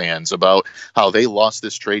Patriots fans about how they lost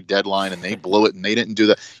this trade deadline and they blew it and they didn't do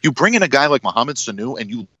that. You bring in a guy like Mohamed Sanu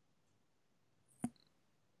and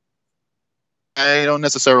I don't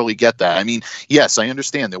necessarily get that. I mean, yes, I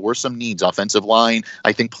understand there were some needs. Offensive line,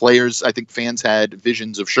 I think fans had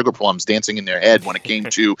visions of sugar plums dancing in their head when it came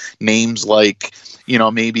to names like,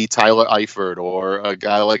 maybe Tyler Eifert or a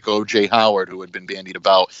guy like O.J. Howard, who had been bandied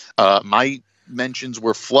about. My mentions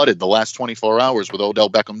were flooded the last 24 hours with Odell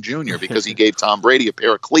Beckham Jr. because he gave Tom Brady a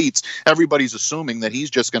pair of cleats. Everybody's assuming that he's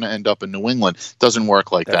just going to end up in New England. Doesn't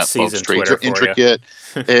work like that, folks. Trades are intricate.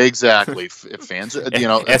 Exactly. Fans are,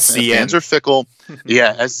 SZN. Fans are fickle.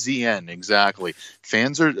 Yeah, SZN, exactly.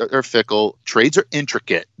 Fans are fickle. Trades are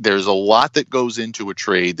intricate. There's a lot that goes into a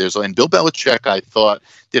trade. And Bill Belichick, I thought,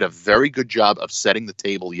 did a very good job of setting the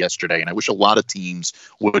table yesterday. And I wish a lot of teams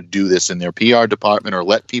would do this in their PR department or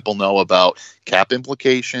let people know about cap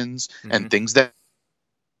implications and things that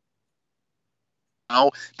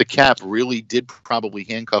now the cap really did probably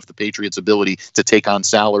handcuff the Patriots' ability to take on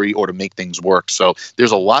salary or to make things work. So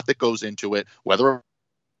there's a lot that goes into it, whether a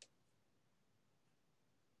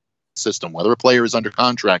player is under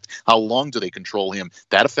contract, how long do they control him?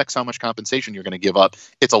 That affects how much compensation you're going to give up.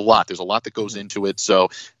 It's a lot. There's a lot that goes into it. So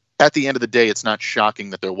at the end of the day, it's not shocking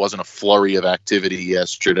that there wasn't a flurry of activity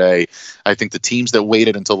yesterday. I think the teams that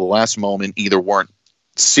waited until the last moment either weren't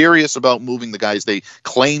serious about moving the guys they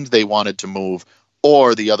claimed they wanted to move,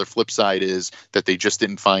 or the other flip side is that they just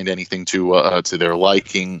didn't find anything to their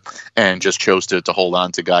liking and just chose to hold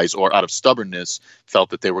on to guys, or out of stubbornness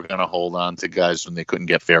felt that they were going to hold on to guys when they couldn't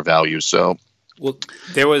get fair value. So, well,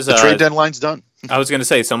 there was the trade deadline's done. I was going to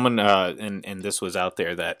say someone, and this was out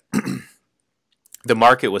there that the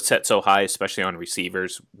market was set so high, especially on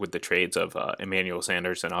receivers, with the trades of Emmanuel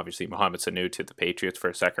Sanders and obviously Mohamed Sanu to the Patriots for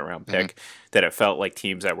a second-round pick, that it felt like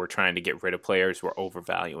teams that were trying to get rid of players were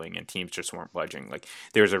overvaluing, and teams just weren't budging. Like,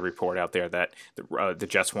 there's a report out there that the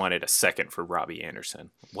Jets wanted a second for Robbie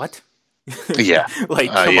Anderson. What? Yeah,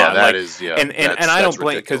 like, come on, that like, is, yeah, and I don't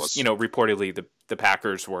blame, ridiculous. because reportedly the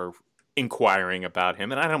Packers were inquiring about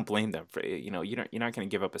him, and I don't blame them for you're not going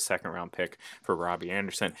to give up a second round pick for Robbie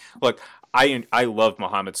Anderson. Look, I love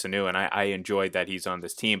Mohamed Sanu, and I enjoyed that he's on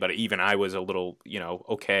this team, but even I was a little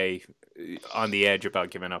okay on the edge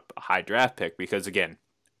about giving up a high draft pick, because again,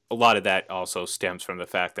 a lot of that also stems from the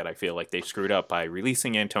fact that I feel like they screwed up by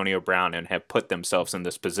releasing Antonio Brown and have put themselves in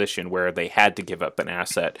this position where they had to give up an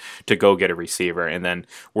asset to go get a receiver, and then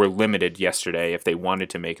were limited yesterday if they wanted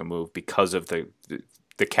to make a move because of the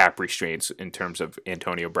cap restraints in terms of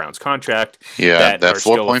Antonio Brown's contract. Yeah, that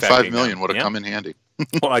 $4.5 million would have come in handy.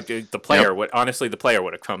 Well, the player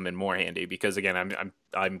would have come in more handy, because again,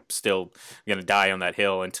 I'm still going to die on that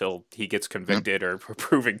hill until he gets convicted or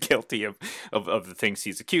proven guilty of the things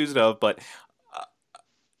he's accused of. But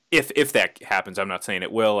if that happens, I'm not saying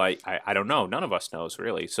it will. I don't know. None of us knows,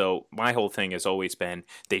 really. So my whole thing has always been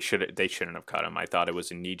they shouldn't have cut him. I thought it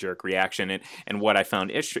was a knee-jerk reaction. And what I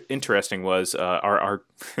found interesting was our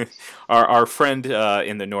our friend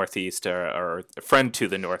in the Northeast, or friend to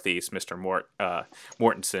the Northeast, Mr.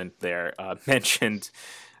 Mortensen there, mentioned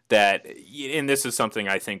that, and this is something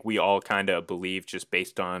I think we all kind of believe just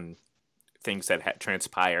based on things that had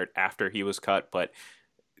transpired after he was cut, but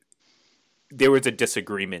there was a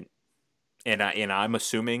disagreement, and I'm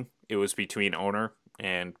assuming it was between owner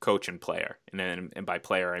and coach and player, and by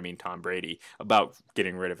player I mean Tom Brady, about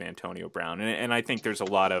getting rid of Antonio Brown, and I think there's a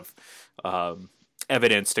lot of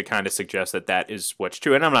evidence to kind of suggest that is what's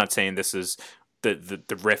true. And I'm not saying this is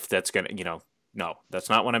the rift that's gonna, no, that's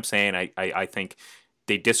not what I'm saying. I think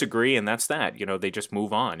they disagree, and that's that. They just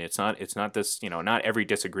move on. It's not this, not every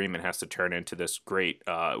disagreement has to turn into this great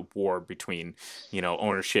war between,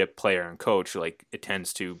 ownership, player, and coach, like it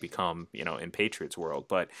tends to become, in Patriots world.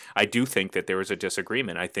 But I do think that there was a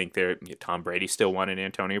disagreement. I think Tom Brady still wanted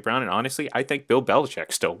Antonio Brown, and honestly, I think Bill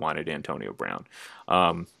Belichick still wanted Antonio Brown.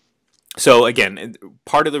 So again,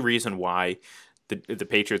 part of the reason why the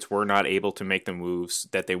Patriots were not able to make the moves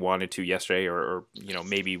that they wanted to yesterday, or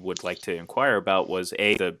maybe would like to inquire about, was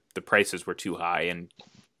the prices were too high, and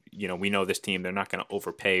we know this team, they're not going to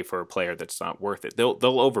overpay for a player that's not worth it. They'll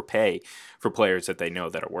overpay for players that they know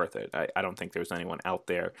that are worth it. I don't think there's anyone out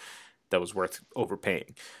there that was worth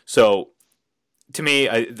overpaying. So to me,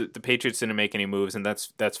 the Patriots didn't make any moves, and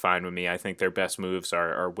that's fine with me. I think their best moves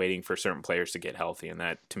are waiting for certain players to get healthy, and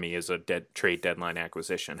that to me is a trade deadline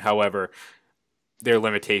acquisition. However, their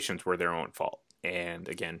limitations were their own fault. And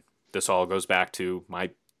again, this all goes back to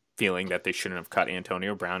my feeling that they shouldn't have cut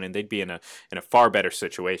Antonio Brown, and they'd be in a far better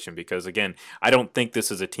situation, because again, I don't think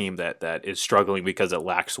this is a team that is struggling because it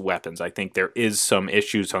lacks weapons. I think there is some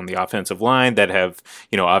issues on the offensive line that have,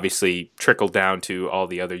 obviously trickled down to all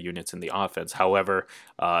the other units in the offense. However,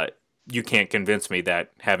 you can't convince me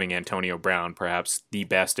that having Antonio Brown, perhaps the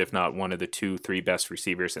best, if not one of the 2-3 best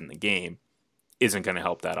receivers in the game, isn't going to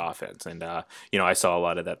help that offense. And, I saw a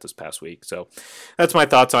lot of that this past week. So that's my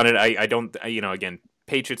thoughts on it. I don't, again,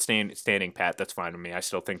 Patriots standing pat, that's fine with me. I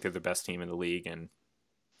still think they're the best team in the league. And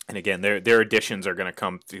again, their additions are going to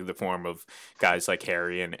come through the form of guys like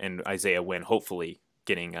Harry and Isaiah Wynn, hopefully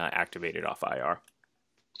getting activated off IR.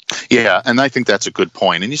 Yeah, and I think that's a good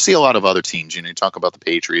point. And you see a lot of other teams, you talk about the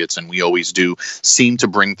Patriots, and we always do seem to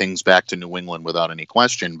bring things back to New England without any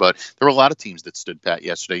question. But there were a lot of teams that stood pat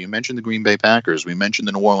yesterday. You mentioned the Green Bay Packers. We mentioned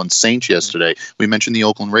the New Orleans Saints yesterday. We mentioned the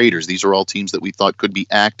Oakland Raiders. These are all teams that we thought could be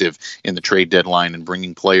active in the trade deadline and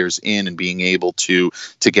bringing players in and being able to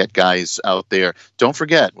get guys out there. Don't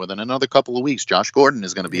forget, within another couple of weeks, Josh Gordon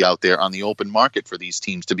is going to be out there on the open market for these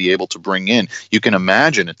teams to be able to bring in. You can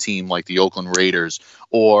imagine a team like the Oakland Raiders,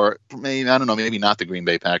 or maybe, I don't know, maybe not the Green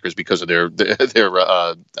Bay Packers because of their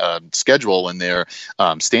schedule and their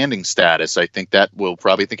standing status. I think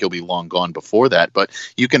he'll be long gone before that. But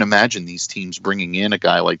you can imagine these teams bringing in a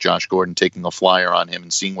guy like Josh Gordon, taking a flyer on him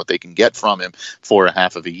and seeing what they can get from him for a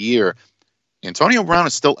half of a year. Antonio Brown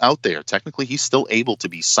is still out there. Technically, he's still able to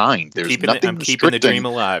be signed. There's nothing keeping the dream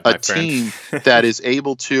alive, my friend. Team that is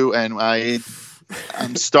able to, and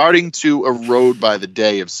I'm starting to erode by the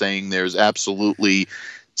day of saying there's absolutely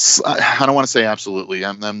I don't want to say absolutely.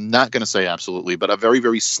 I'm not going to say absolutely, but a very,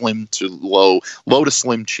 very slim to low to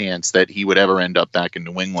slim chance that he would ever end up back in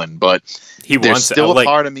New England. But He there's wants still it. a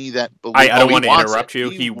part of me that I don't he want to wants interrupt it. you.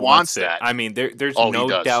 He wants it. I mean, there's Oh, he no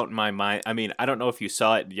does. doubt in my mind. I mean, I don't know if you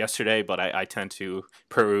saw it yesterday, but I tend to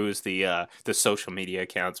peruse the social media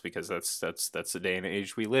accounts because that's the day and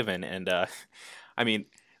age we live in. And I mean,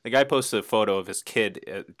 the guy posted a photo of his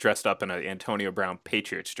kid dressed up in an Antonio Brown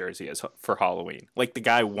Patriots jersey for Halloween. Like, the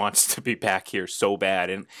guy wants to be back here so bad.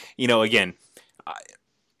 And again,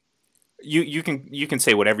 you can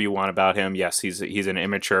say whatever you want about him. Yes, he's an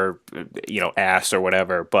immature, ass or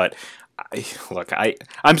whatever. But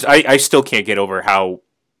I still can't get over how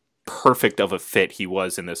perfect of a fit he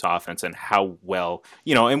was in this offense and how well,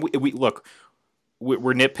 And we look,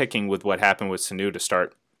 we're nitpicking with what happened with Sanu to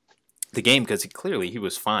start the game because he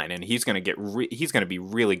was fine and he's going to he's going to be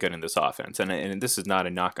really good in this offense. And this is not a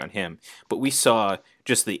knock on him, but we saw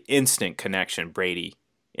just the instant connection Brady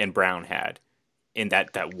and Brown had in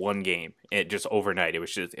that one game. It just overnight, it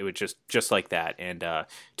was just like that. And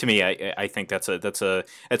to me, I think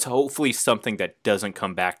that's hopefully something that doesn't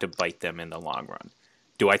come back to bite them in the long run.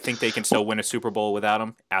 Do I think they can still win a Super Bowl without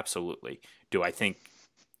him? Absolutely. Do I think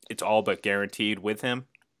it's all but guaranteed with him?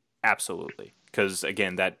 Absolutely. Because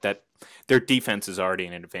again, that their defense is already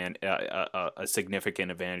a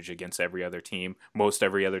significant advantage against most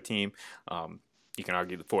every other team. You can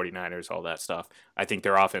argue the 49ers, all that stuff. I think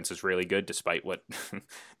their offense is really good despite what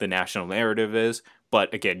the national narrative is.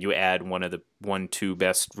 But again, you add two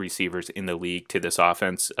best receivers in the league to this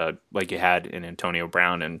offense, like you had in Antonio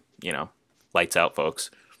Brown, and, lights out,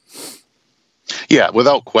 folks. Yeah,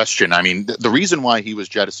 without question. I mean, the reason why he was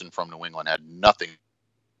jettisoned from New England had nothing.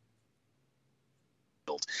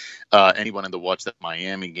 Anyone in the watch that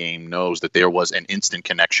Miami game knows that there was an instant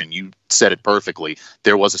connection. You said it perfectly.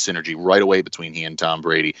 There was a synergy right away between he and Tom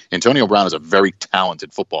Brady. Antonio Brown is a very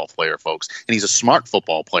talented football player, folks, and he's a smart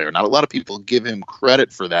football player. Not a lot of people give him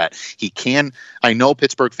credit for that. He can. I know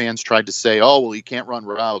Pittsburgh fans tried to say, "Oh, well, he can't run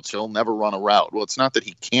routes. He'll never run a route." Well, it's not that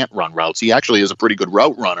he can't run routes. He actually is a pretty good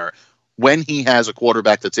route runner when he has a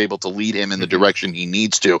quarterback that's able to lead him in the direction he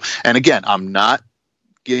needs to. And again, I'm not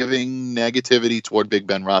giving negativity toward Big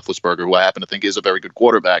Ben Roethlisberger, who I happen to think is a very good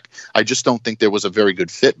quarterback. I just don't think there was a very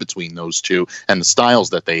good fit between those two and the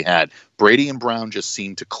styles that they had. Brady and Brown just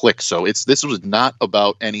seemed to click. So this was not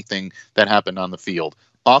about anything that happened on the field.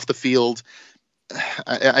 Off the field,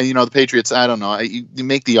 the Patriots, I don't know. You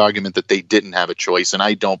make the argument that they didn't have a choice, and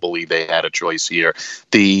I don't believe they had a choice here.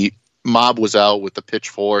 The mob was out with the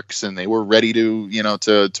pitchforks and they were ready to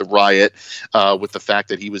riot with the fact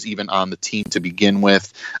that he was even on the team to begin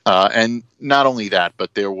with. And not only that,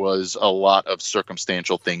 but there was a lot of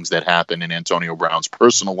circumstantial things that happened in Antonio Brown's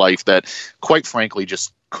personal life that, quite frankly,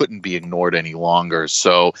 just couldn't be ignored any longer.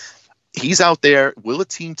 So he's out there. Will a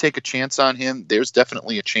team take a chance on him? There's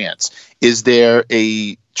definitely a chance. Is there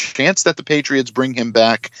a chance that the Patriots bring him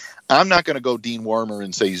back? I'm not going to go Dean Wormer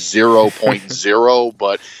and say 0.0,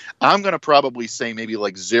 but I'm going to probably say maybe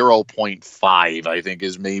like 0.5, I think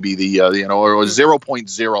is maybe the, or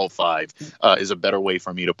 0.05 is a better way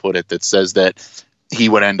for me to put it, that says that he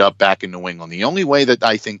would end up back in New England. The only way that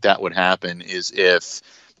I think that would happen is if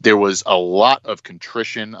there was a lot of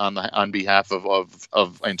contrition on behalf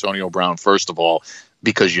of Antonio Brown, first of all,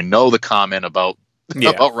 because the comment about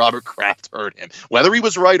Robert Kraft hurt him. Whether he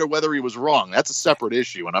was right or whether he was wrong, that's a separate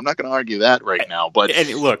issue, and I'm not going to argue that right now. But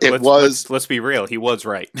look, let's be real. He was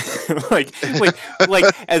right. like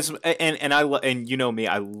as and you know me,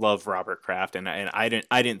 I love Robert Kraft, and I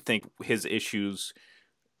didn't think his issues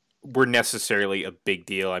were necessarily a big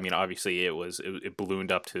deal. I mean, obviously it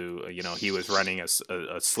ballooned up to, he was running a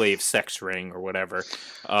slave sex ring or whatever.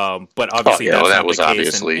 But obviously that was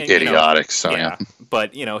obviously idiotic.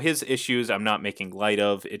 But his issues I'm not making light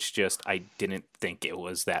of. It's just, I didn't think it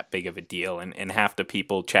was that big of a deal. And half the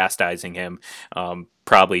people chastising him,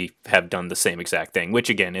 probably have done the same exact thing, which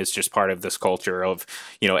again is just part of this culture of,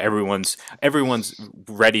 everyone's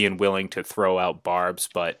ready and willing to throw out barbs,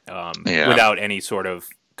 but without any sort of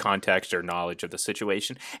context or knowledge of the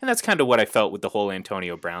situation. And that's kind of what I felt with the whole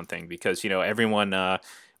Antonio Brown thing, because everyone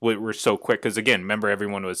were so quick, because again, remember,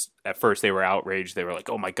 everyone was, at first they were outraged. They were like,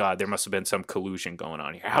 oh my god, there must have been some collusion going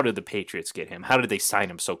on here. How did the Patriots get him? How did they sign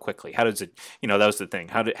him so quickly? How does it, that was the thing,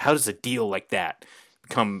 how does a deal like that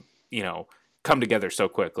come together so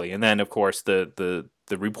quickly? And then of course the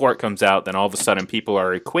report comes out, then all of a sudden people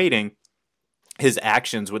are equating his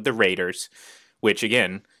actions with the Raiders, which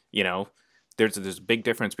again, there's a big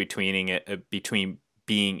difference between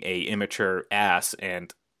being a immature ass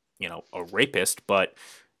and a rapist. But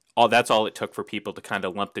that's all it took for people to kind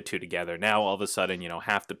of lump the two together. Now all of a sudden,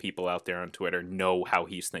 half the people out there on Twitter know how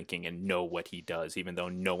he's thinking and know what he does, even though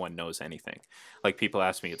no one knows anything. Like, people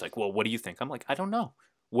ask me, it's like, well, what do you think? I'm like, I don't know.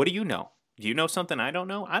 What do you know? Do you know something I don't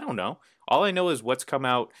know? I don't know. All I know is what's come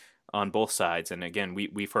out on both sides. And again,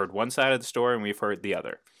 we've heard one side of the story and we've heard the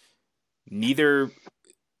other. Neither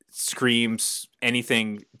screams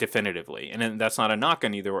anything definitively, and then that's not a knock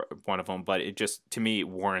on either one of them, but it just, to me,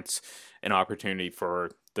 warrants an opportunity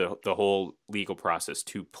for the whole legal process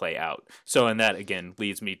to play out. So, and that again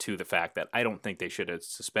leads me to the fact that I don't think they should have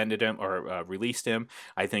suspended him or released him.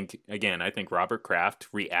 I think Robert Kraft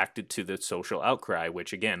reacted to the social outcry,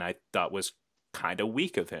 which again I thought was kind of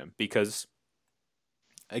weak of him, because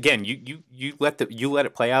again, you let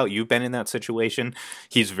it play out. You've been in that situation.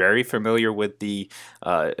 He's very familiar with the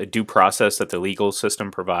due process that the legal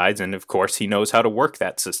system provides, and of course, he knows how to work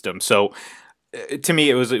that system. So, to me,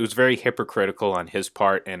 it was very hypocritical on his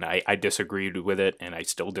part, and I disagreed with it, and I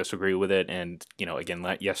still disagree with it. And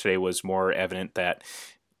again, yesterday was more evident that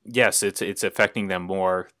yes, it's affecting them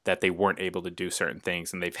more that they weren't able to do certain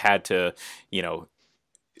things, and they've had to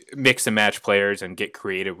mix and match players and get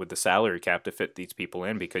creative with the salary cap to fit these people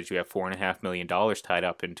in, because you have $4.5 million tied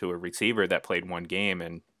up into a receiver that played one game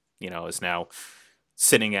and is now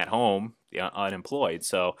sitting at home unemployed.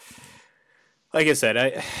 So, like I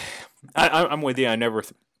said, I'm with you. I never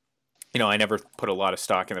put a lot of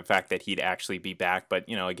stock in the fact that he'd actually be back. But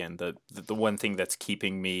again, the one thing that's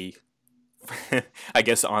keeping me, I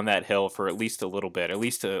guess, on that hill for at least a little bit, at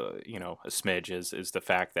least a smidge, is the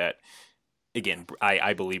fact that, again,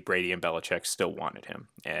 I believe Brady and Belichick still wanted him.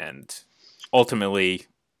 And ultimately,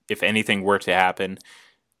 if anything were to happen,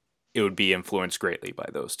 it would be influenced greatly by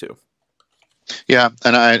those two. Yeah,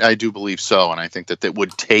 and I do believe so. And I think that it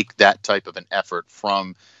would take that type of an effort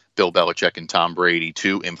from Bill Belichick and Tom Brady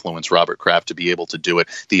to influence Robert Kraft to be able to do it.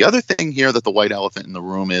 The other thing here that the white elephant in the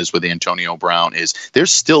room is with Antonio Brown is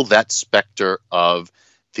there's still that specter of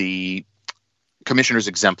the commissioner's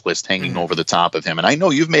exempt list hanging over the top of him. And I know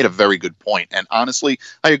you've made a very good point. And honestly,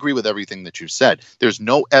 I agree with everything that you've said. There's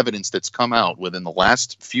no evidence that's come out within the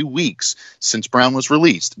last few weeks since Brown was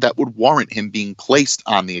released that would warrant him being placed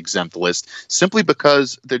on the exempt list, simply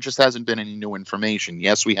because there just hasn't been any new information.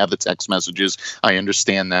 Yes, we have the text messages. I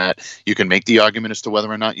understand that. You can make the argument as to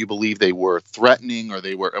whether or not you believe they were threatening or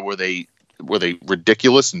were they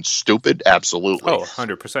ridiculous and stupid? Absolutely. Oh,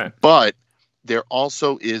 100%. But there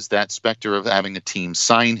also is that specter of having a team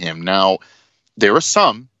sign him. Now, there are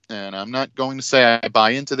some, and I'm not going to say I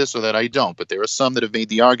buy into this or that I don't, but there are some that have made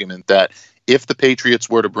the argument that if the Patriots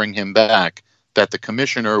were to bring him back, that the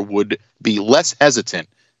commissioner would be less hesitant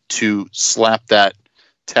to slap that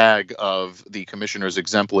tag of the commissioner's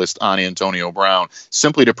exempt list on Antonio Brown,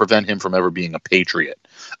 simply to prevent him from ever being a Patriot.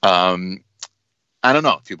 I don't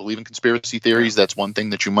know. If you believe in conspiracy theories, that's one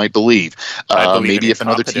thing that you might believe. Maybe if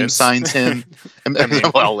another team signs him,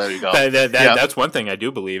 well, there you go. That's one thing I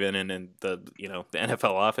do believe in, and the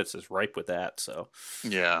NFL office is ripe with that. So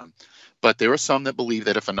yeah, but there are some that believe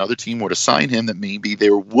that if another team were to sign him, that maybe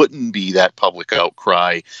there wouldn't be that public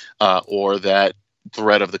outcry, or that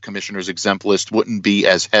threat of the commissioner's exempt list wouldn't be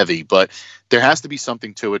as heavy. But there has to be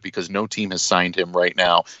something to it, because no team has signed him right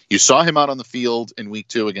now. You saw him out on the field in week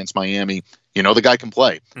 2 against Miami. The guy can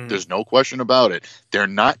play. Mm-hmm. There's no question about it. They're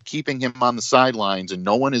not keeping him on the sidelines, and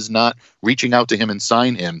no one is not reaching out to him and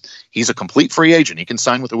sign him. He's a complete free agent. He can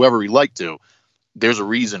sign with whoever he'd like to. There's a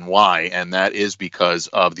reason why, and that is because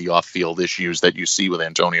of the off-field issues that you see with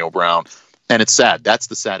Antonio Brown. And it's sad. That's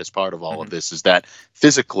the saddest part of all of this, is that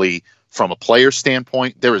physically, from a player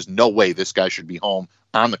standpoint, there is no way this guy should be home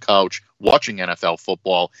on the couch watching NFL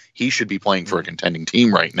football. He should be playing for a contending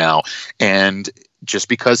team right now. And just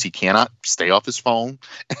because he cannot stay off his phone,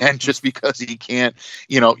 and just because he can't,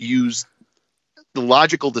 use the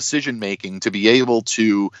logical decision making to be able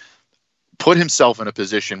to put himself in a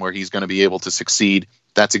position where he's going to be able to succeed,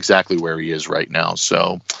 that's exactly where he is right now.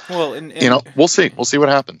 So, well, and we'll see. We'll see what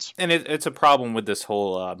happens. And it's a problem with this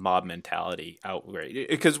whole mob mentality outright.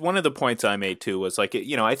 Because one of the points I made too was like,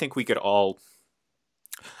 I think we could all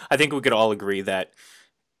agree that,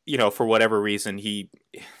 for whatever reason, he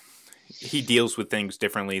deals with things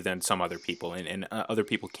differently than some other people, and other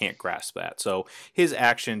people can't grasp that. So his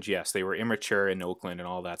actions, yes, they were immature in Oakland and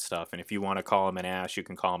all that stuff. And if you want to call him an ass, you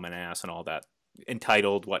can call him an ass and all that.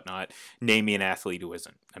 Entitled, whatnot. Name me an athlete who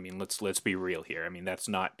isn't. I mean, let's be real here. I mean, that's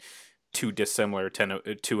not too dissimilar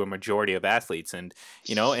to a majority of athletes, and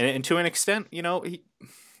and to an extent,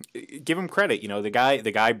 give him credit.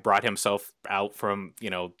 The guy brought himself out from,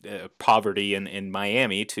 poverty in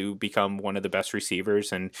Miami to become one of the best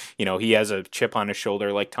receivers. And, he has a chip on his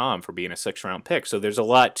shoulder like Tom for being a 6th-round pick. So there's a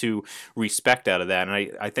lot to respect out of that.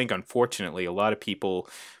 And I think, unfortunately, a lot of people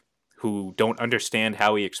who don't understand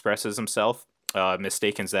how he expresses himself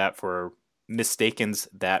mistakens that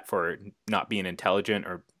for not being intelligent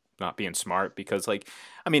or not being smart. Because,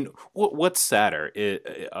 what's sadder?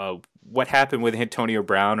 What happened with Antonio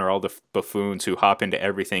Brown or all the buffoons who hop into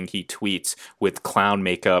everything he tweets with clown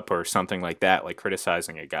makeup or something like that, like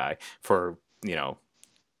criticizing a guy for,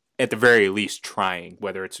 at the very least trying,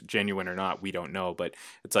 whether it's genuine or not, we don't know. But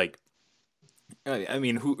it's like,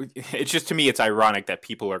 it's just, to me, it's ironic that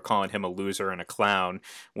people are calling him a loser and a clown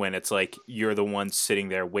when it's like you're the one sitting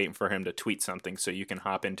there waiting for him to tweet something so you can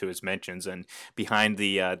hop into his mentions, and behind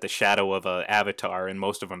the shadow of a avatar, and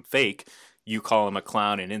most of them fake, you call him a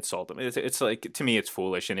clown and insult him. It's like, to me, it's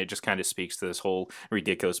foolish, and it just kind of speaks to this whole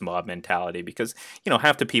ridiculous mob mentality, because,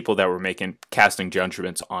 half the people that were casting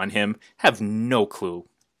judgments on him have no clue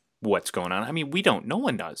what's going on. We don't. No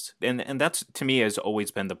one does, and that's, to me, has always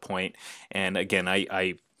been the point. And again,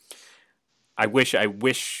 I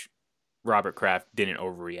wish Robert Kraft didn't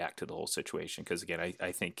overreact to the whole situation, because again,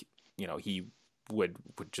 I think he would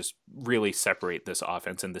just really separate this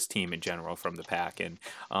offense and this team in general from the pack. And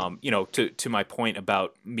to my point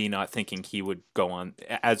about me not thinking he would go on,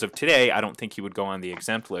 as of today, I don't think he would go on the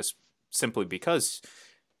exempt list, simply because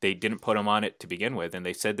they didn't put him on it to begin with, and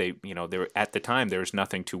they said they were, at the time, there was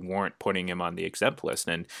nothing to warrant putting him on the exempt list,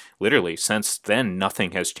 and literally since then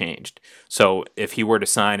nothing has changed. So if he were to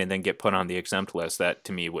sign and then get put on the exempt list, that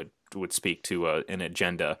to me would speak to an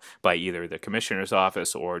agenda by either the commissioner's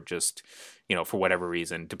office or just for whatever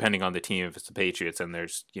reason, depending on the team. If it's the Patriots, and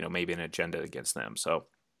there's maybe an agenda against them. So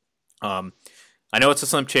I know it's a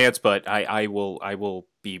slim chance, but I will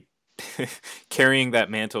be carrying that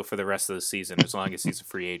mantle for the rest of the season, as long as he's a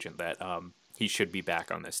free agent, that he should be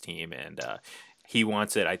back on this team. And he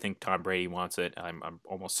wants it. I think Tom Brady wants it. I'm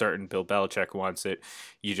almost certain Bill Belichick wants it.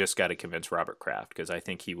 You just got to convince Robert Kraft, because I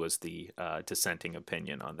think he was the dissenting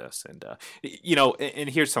opinion on this. And and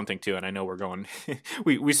here's something too. And I know we're going.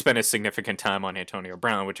 we spent a significant time on Antonio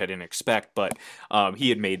Brown, which I didn't expect, but he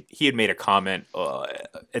had made a comment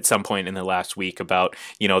at some point in the last week about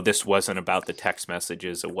this wasn't about the text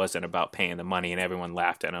messages. It wasn't about paying the money, and everyone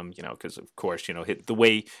laughed at him. Because of course the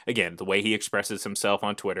way he expresses himself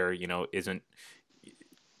on Twitter isn't.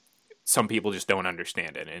 Some people just don't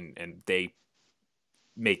understand it, and they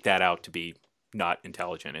make that out to be not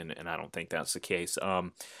intelligent, and I don't think that's the case.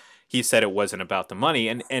 He said it wasn't about the money,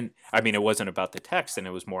 and it wasn't about the text, and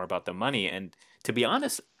it was more about the money. And to be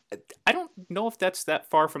honest, I don't know if that's that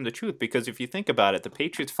far from the truth, because if you think about it, the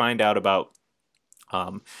Patriots find out about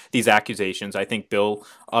these accusations. I think Bill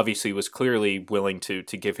obviously was clearly willing to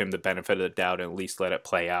give him the benefit of the doubt and at least let it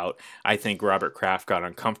play out. I think Robert Kraft got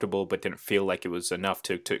uncomfortable, but didn't feel like it was enough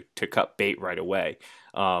to cut bait right away.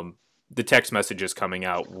 The text messages coming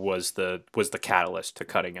out was the catalyst to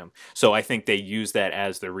cutting him. So I think they used that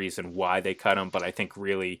as the reason why they cut him. But I think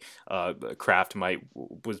really Kraft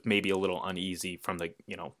was maybe a little uneasy from the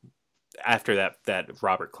after that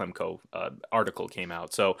Robert Klemko article came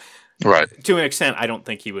out. So right, to an extent, I don't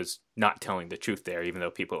think he was not telling the truth there, even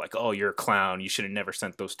though people are like, oh, you're a clown, you should have never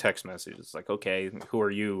sent those text messages. Like, okay, who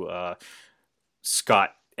are you?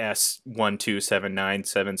 Scott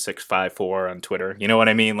S1279765 on Twitter. You know what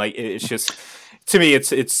I mean? Like, it's just, to me,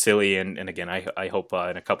 it's silly. And again, I hope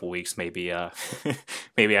in a couple weeks, maybe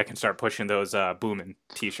maybe I can start pushing those Boomin'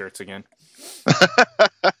 t-shirts again.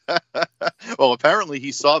 Well, apparently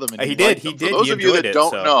he saw them. And he did. For those of you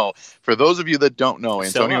that don't know,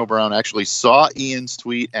 Antonio Brown actually saw Ian's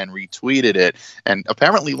tweet and retweeted it, and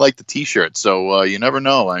apparently liked the T-shirt. So you never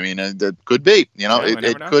know. It could be.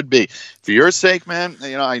 It could be. For your sake, man.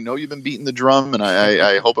 I know you've been beating the drum, and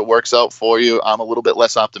I hope it works out for you. I'm a little bit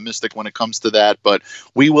less optimistic when it comes to that, but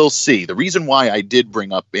we will see. The reason why I did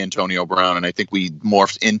bring up Antonio Brown, and I think we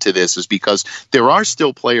morphed into this, is because there are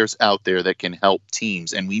still players out there that can help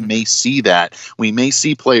teams, and we may see that. We may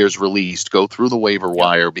see players released, go through the waiver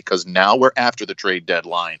wire, because now we're after the trade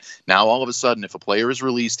deadline. Now, all of a sudden, if a player is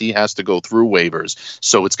released, he has to go through waivers.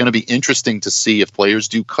 So it's going to be interesting to see if players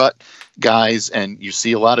do cut guys, and you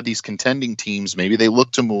see a lot of these contending teams, maybe they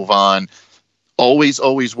look to move on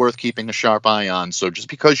always worth keeping a sharp eye on. So just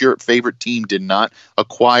because your favorite team did not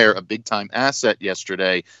acquire a big time asset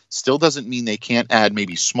yesterday still doesn't mean they can't add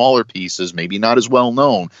maybe smaller pieces, maybe not as well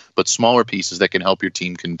known, but smaller pieces that can help your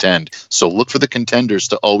team contend. So look for the contenders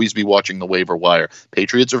to always be watching the waiver wire.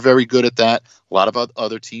 Patriots are very good at that. A lot of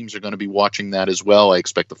other teams are going to be watching that as well. I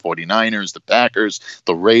expect the 49ers, the Packers,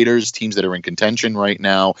 the Raiders, teams that are in contention right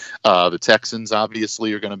now. The Texans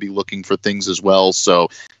obviously are going to be looking for things as well. So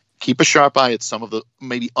keep a sharp eye at some of the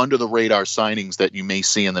maybe under the radar signings that you may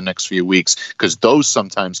see in the next few weeks, because those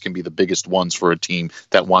sometimes can be the biggest ones for a team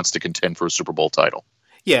that wants to contend for a Super Bowl title.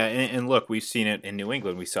 Yeah, and look, we've seen it in New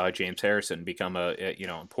England. We saw James Harrison become a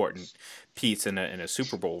important piece in a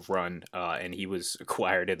Super Bowl run, and he was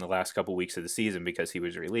acquired in the last couple weeks of the season because he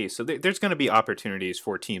was released. So there's going to be opportunities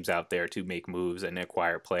for teams out there to make moves and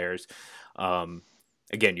acquire players.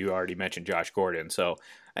 Again, you already mentioned Josh Gordon, so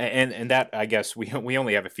and that, I guess we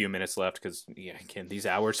only have a few minutes left because again, these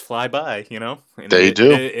hours fly by, And they do.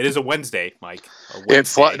 It is a Wednesday, Mike. It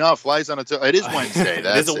flies on it is Wednesday. It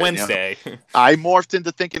is a Wednesday. I morphed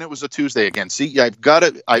into thinking it was a Tuesday again. See, I've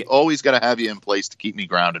always got to have you in place to keep me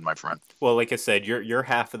grounded, my friend. Well, like I said, your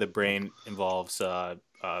half of the brain involves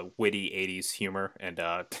witty 80s humor and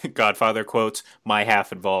Godfather quotes. My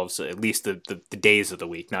half involves at least the days of the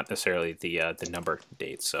week, not necessarily the number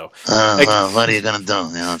dates. So what are you gonna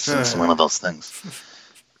do? It's one of those things.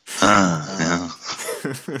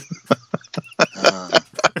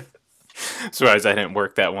 Surprised I didn't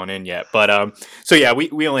work that one in yet. But so yeah,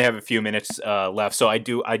 we only have a few minutes left. So I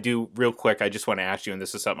do real quick. I just want to ask you, and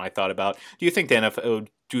this is something I thought about. Do you think the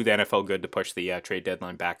NFL good to push the trade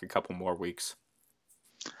deadline back a couple more weeks?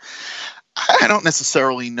 I don't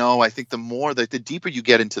necessarily know. I think the deeper you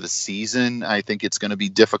get into the season, I think it's going to be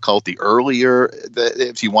difficult. The earlier,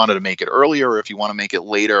 if you wanted to make it earlier or if you want to make it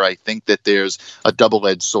later, I think that there's a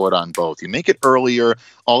double-edged sword on both. You make it earlier,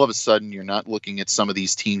 all of a sudden you're not looking at some of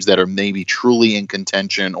these teams that are maybe truly in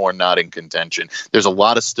contention or not in contention. There's a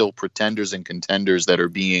lot of still pretenders and contenders that are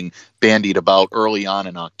being bandied about early on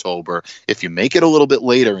in October. If you make it a little bit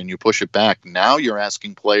later and you push it back, now you're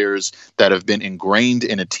asking players that have been ingrained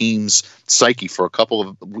in a team's psyche for a couple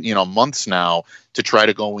of months now to try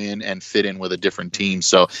to go in and fit in with a different team.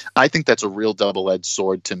 So I think that's a real double-edged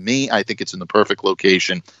sword. To me, I think it's in the perfect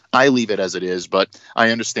location. I leave it as it is, but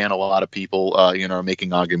I understand a lot of people are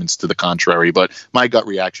making arguments to the contrary, but my gut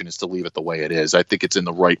reaction is to leave it the way it is. I think it's in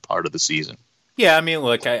the right part of the season. Yeah, I mean,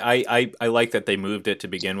 look, I like that they moved it to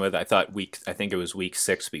begin with. I think it was week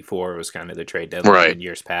 6 before it was kind of the trade deadline in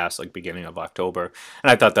years past, like beginning of October, and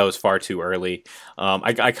I thought that was far too early.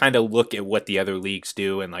 I kind of look at what the other leagues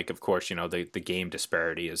do, and like, of course, the game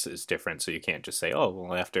disparity is different, so you can't just say, oh,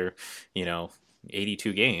 well, after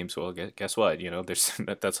 82 games, well, guess what? There's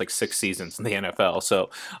that's like 6 seasons in the NFL. So,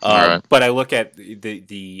 but I look at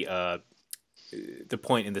the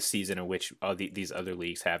point in the season in which these other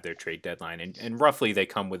leagues have their trade deadline, and roughly they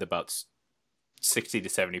come with about 60 to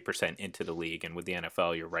 70% into the league, and with the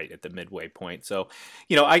NFL, you're right at the midway point. So,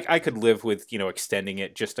 I could live with extending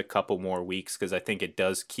it just a couple more weeks, because I think it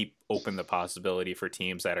does keep open the possibility for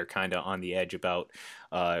teams that are kind of on the edge about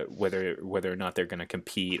whether or not they're going to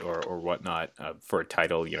compete or whatnot for a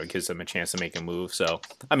title. It gives them a chance to make a move. So,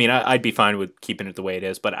 I mean, I'd be fine with keeping it the way it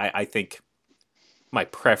is, but I think my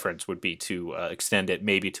preference would be to extend it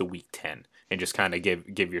maybe to week 10 and just kind of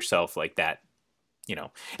give yourself like that,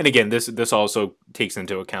 And again, this also takes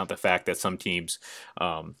into account the fact that some teams,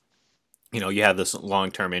 you have this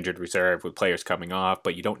long-term injured reserve with players coming off,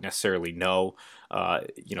 but you don't necessarily know,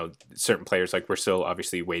 certain players, like we're still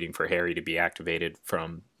obviously waiting for Harry to be activated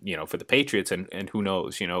from, for the Patriots, and who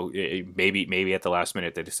knows, maybe at the last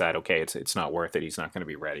minute they decide, okay, it's not worth it. He's not going to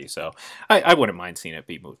be ready. So I wouldn't mind seeing it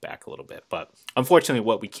be moved back a little bit, but unfortunately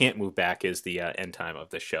what we can't move back is the end time of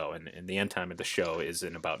the show, and the end time of the show is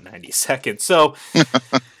in about 90 seconds. So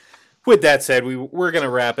with that said, we're going to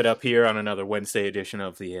wrap it up here on another Wednesday edition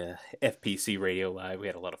of the FPC Radio Live. We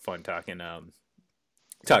had a lot of fun talking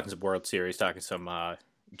some World Series, talking some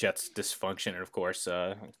Jets dysfunction, and of course,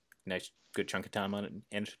 nice good chunk of time on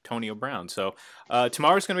Antonio Brown. So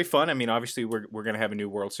tomorrow's going to be fun. I mean, obviously, we're going to have a new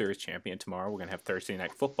World Series champion tomorrow. We're going to have Thursday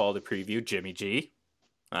Night Football to preview. Jimmy G.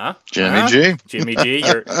 Jimmy G,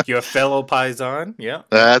 your fellow Paisan. Yeah.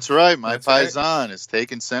 That's right. My Paisan is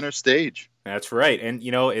taking center stage. That's right. And,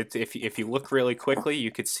 if you look really quickly,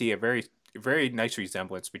 you could see a very, very nice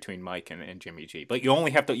resemblance between Mike and Jimmy G. But you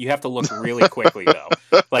have to look really quickly, though.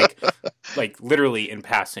 Like, like literally in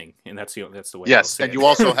passing, and that's the way. Yes, and you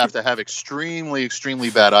also have to have extremely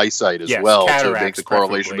bad eyesight as well to make the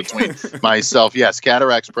correlation between myself. Yes,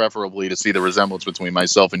 cataracts preferably to see the resemblance between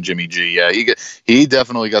myself and Jimmy G. Yeah, he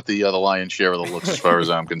definitely got the lion's share of the looks as far as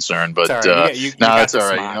I'm concerned. But that's all right. You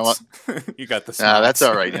know what? You got the. Nah, that's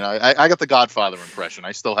all right. You know, I got the Godfather impression.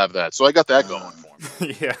 I still have that, so I got that going for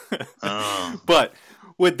me. Yeah, but.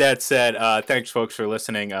 With that said, thanks, folks, for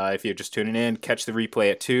listening. If you're just tuning in, catch the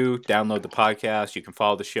replay at 2. Download the podcast. You can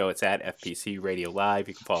follow the show. It's at FPC Radio Live.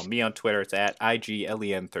 You can follow me on Twitter. It's at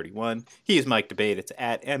IGLEN31. He is Mike Debate. It's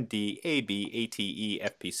at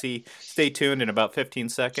MDABATEFPC. Stay tuned. In about 15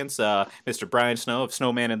 seconds, Mr. Brian Snow of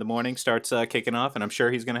Snowman in the Morning starts kicking off, and I'm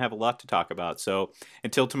sure he's going to have a lot to talk about. So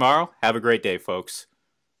until tomorrow, have a great day, folks.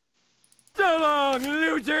 So long,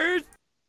 losers!